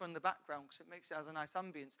some worship in the background because it makes it as a nice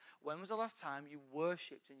ambience. When was the last time you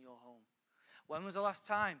worshipped in your home? When was the last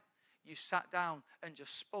time you sat down and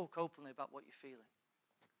just spoke openly about what you're feeling?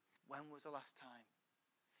 When was the last time?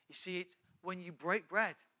 You see, it's when you break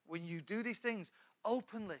bread, when you do these things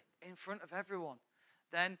openly in front of everyone,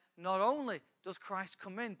 then not only does Christ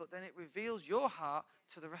come in, but then it reveals your heart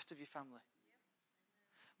to the rest of your family.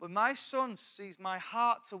 When my son sees my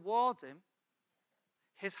heart towards him,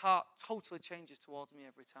 his heart totally changes towards me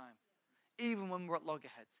every time. Even when we're at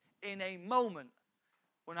loggerheads. In a moment,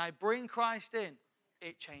 when I bring Christ in,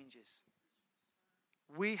 it changes.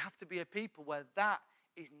 We have to be a people where that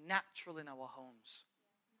is natural in our homes.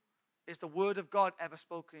 Is the word of God ever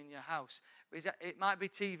spoken in your house? It might be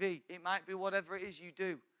TV. It might be whatever it is you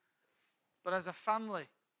do. But as a family,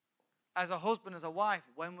 as a husband, as a wife,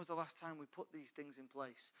 when was the last time we put these things in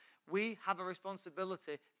place? We have a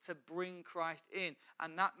responsibility to bring Christ in.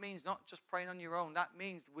 And that means not just praying on your own. That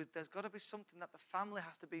means there's got to be something that the family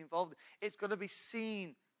has to be involved in. It's got to be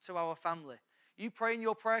seen to our family. You pray in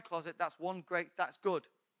your prayer closet, that's good.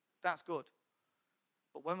 That's good.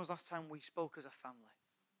 But when was the last time we spoke as a family?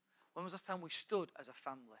 When was the last time we stood as a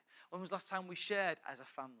family? When was the last time we shared as a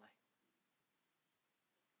family?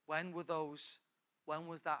 When was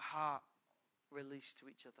that heart released to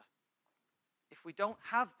each other? If we don't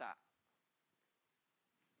have that,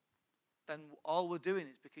 then all we're doing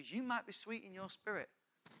is, because you might be sweet in your spirit,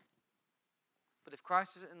 but if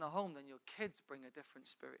Christ isn't in the home, then your kids bring a different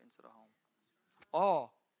spirit into the home. Or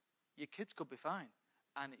your kids could be fine,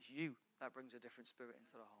 and it's you that brings a different spirit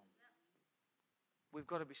into the home. We've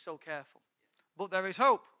got to be so careful. But there is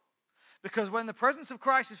hope. Because when the presence of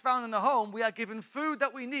Christ is found in the home, we are given food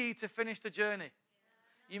that we need to finish the journey.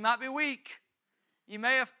 You might be weak. You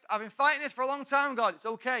may have, I've been fighting this for a long time, God. It's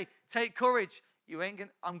okay. Take courage.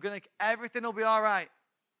 Everything will be all right.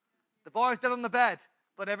 The boy's dead on the bed,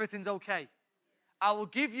 but everything's okay. I will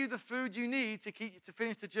give you the food you need to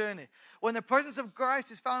finish the journey. When the presence of Christ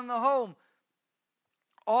is found in the home,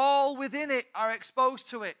 all within it are exposed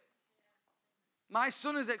to it. My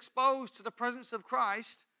son is exposed to the presence of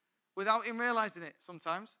Christ without him realizing it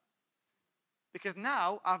sometimes. Because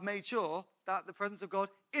now I've made sure that the presence of God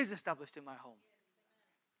is established in my home.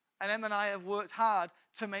 And Em and I have worked hard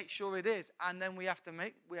to make sure it is. And then we have to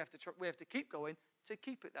keep going to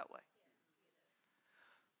keep it that way.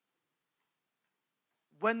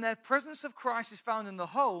 When the presence of Christ is found in the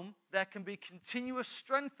home, there can be continuous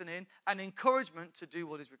strengthening and encouragement to do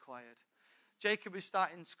what is required. Jacob is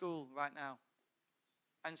starting school right now.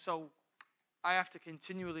 And so I have to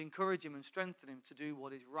continually encourage him and strengthen him to do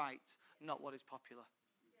what is right, not what is popular.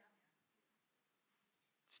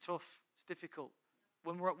 It's tough. It's difficult.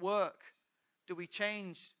 When we're at work, do we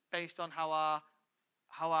change based on how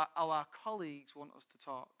our colleagues want us to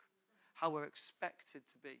talk? How we're expected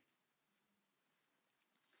to be?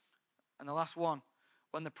 And the last one,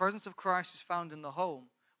 When the presence of Christ is found in the home,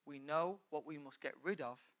 we know what we must get rid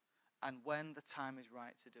of and when the time is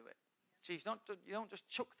right to do it. See, you don't just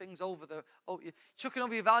chuck things over chucking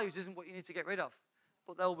over your values isn't what you need to get rid of.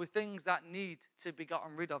 But there will be things that need to be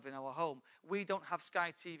gotten rid of in our home. We don't have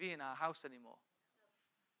Sky TV in our house anymore.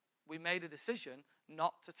 We made a decision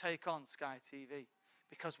not to take on Sky TV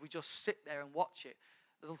because we just sit there and watch it.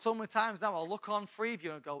 There's so many times now I'll look on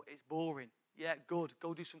Freeview and go, it's boring. Yeah, good.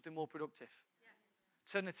 Go do something more productive.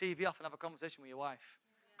 Yes. Turn the TV off and have a conversation with your wife.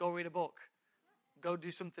 Go read a book. Go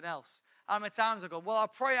do something else. How many times I go, well, I'll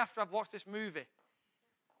pray after I've watched this movie.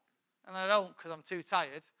 And I don't because I'm too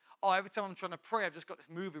tired. Or every time I'm trying to pray, I've just got this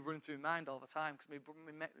movie running through my mind all the time because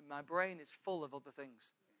my brain is full of other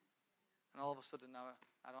things. And all of a sudden now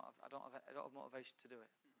I don't have motivation to do it.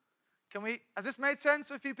 Has this made sense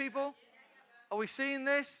to a few people? Are we seeing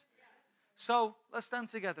this? So let's stand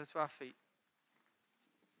together to our feet.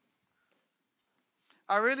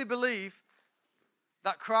 I really believe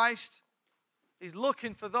that Christ is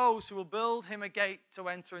looking for those who will build him a gate to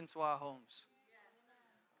enter into our homes.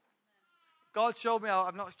 God showed me,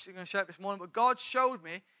 I'm not going to share it this morning, but God showed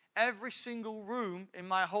me every single room in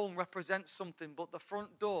my home represents something, but the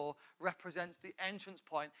front door represents the entrance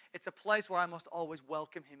point. It's a place where I must always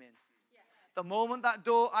welcome him in. Yes. The moment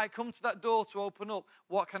I come to that door to open up,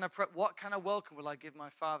 what kind of welcome will I give my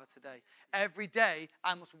Father today? Every day,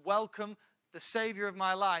 I must welcome the Savior of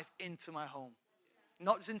my life into my home.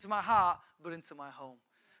 Not just into my heart, but into my home.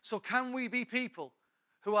 So can we be people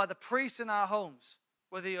who are the priests in our homes,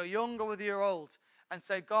 whether you're young or whether you're old, and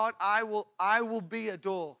say, God, I will be a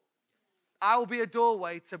door. I will be a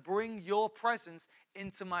doorway to bring your presence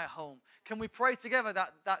into my home. Can we pray together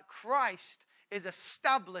that Christ is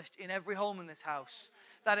established in every home in this house?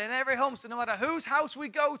 That in every home, so no matter whose house we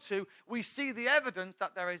go to, we see the evidence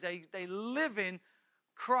that there is a living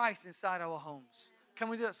Christ inside our homes. Can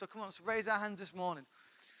we do it? So come on, let's raise our hands this morning.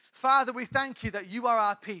 Father, we thank you that you are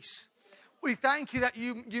our peace. We thank you that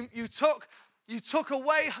you took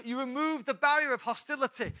away, you removed the barrier of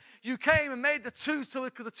hostility. You came and made the two so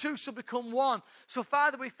the two shall become one. So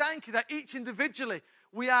Father, we thank you that each individually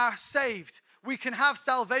we are saved. We can have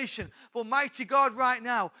salvation. But mighty God, right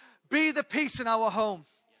now, be the peace in our home.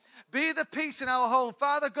 Be the peace in our home.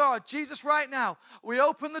 Father God, Jesus, right now, we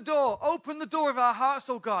open the door of our hearts,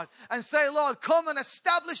 oh God, and say, Lord, come and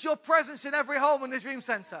establish your presence in every home in this Dream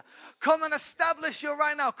Center. Come and establish your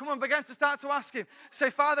right now. Come on, begin to start to ask him.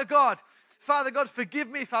 Say, Father God, forgive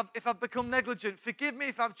me if I've become negligent. Forgive me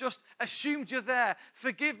if I've just assumed you're there.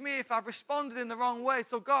 Forgive me if I've responded in the wrong way.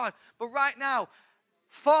 So God, but right now,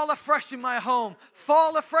 fall afresh in my home.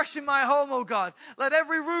 Fall afresh in my home, oh God. Let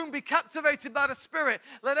every room be captivated by the Spirit.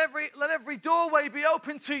 Let every doorway be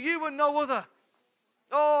open to you and no other.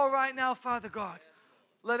 Oh, right now, Father God.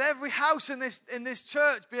 Let every house in this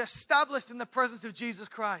church be established in the presence of Jesus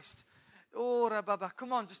Christ. Oh, Rababa.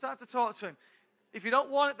 Come on, just start to talk to him. If you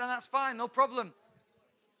don't want it, then that's fine, no problem.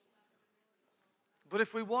 But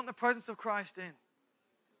if we want the presence of Christ in,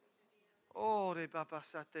 come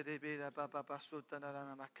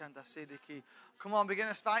on, begin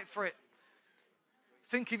to fight for it.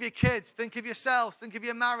 Think of your kids, think of yourselves, think of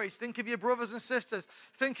your marriage, think of your brothers and sisters,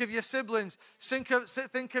 think of your siblings, think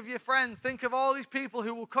of your friends, think of all these people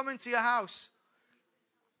who will come into your house.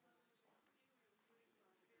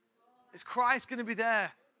 Is Christ going to be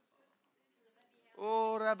there?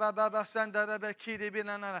 Soon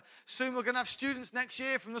we're going to have students next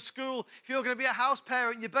year from the school. If you're going to be a house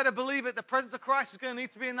parent, you better believe it. The presence of Christ is going to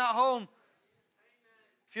need to be in that home.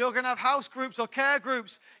 If you're going to have house groups or care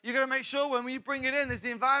groups, you're going to make sure when you bring it in, there's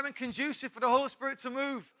the environment conducive for the Holy Spirit to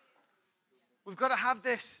move. We've got to have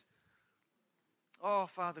this. Oh,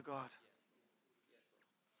 Father God.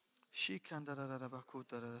 Thank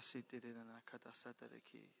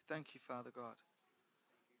you, Father God.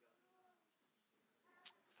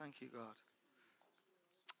 Thank you, God.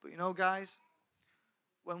 But you know, guys,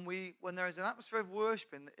 when there is an atmosphere of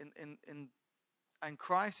worship and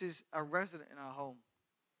Christ is a resident in our home,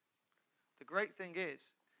 the great thing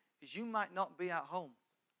is you might not be at home,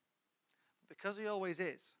 but because he always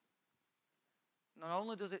is, not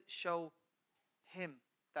only does it show him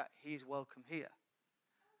that he's welcome here,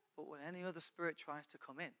 but when any other spirit tries to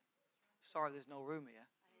come in, sorry, there's no room here,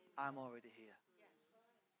 I'm already here.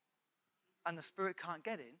 And the spirit can't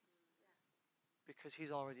get in because he's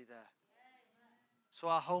already there. So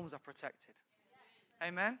our homes are protected.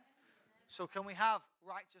 Amen? So can we have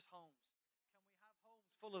righteous homes? Can we have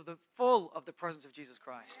homes full of the presence of Jesus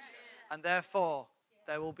Christ? And therefore,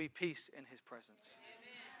 there will be peace in his presence.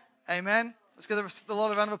 Amen? Let's give the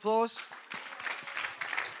Lord a round of applause.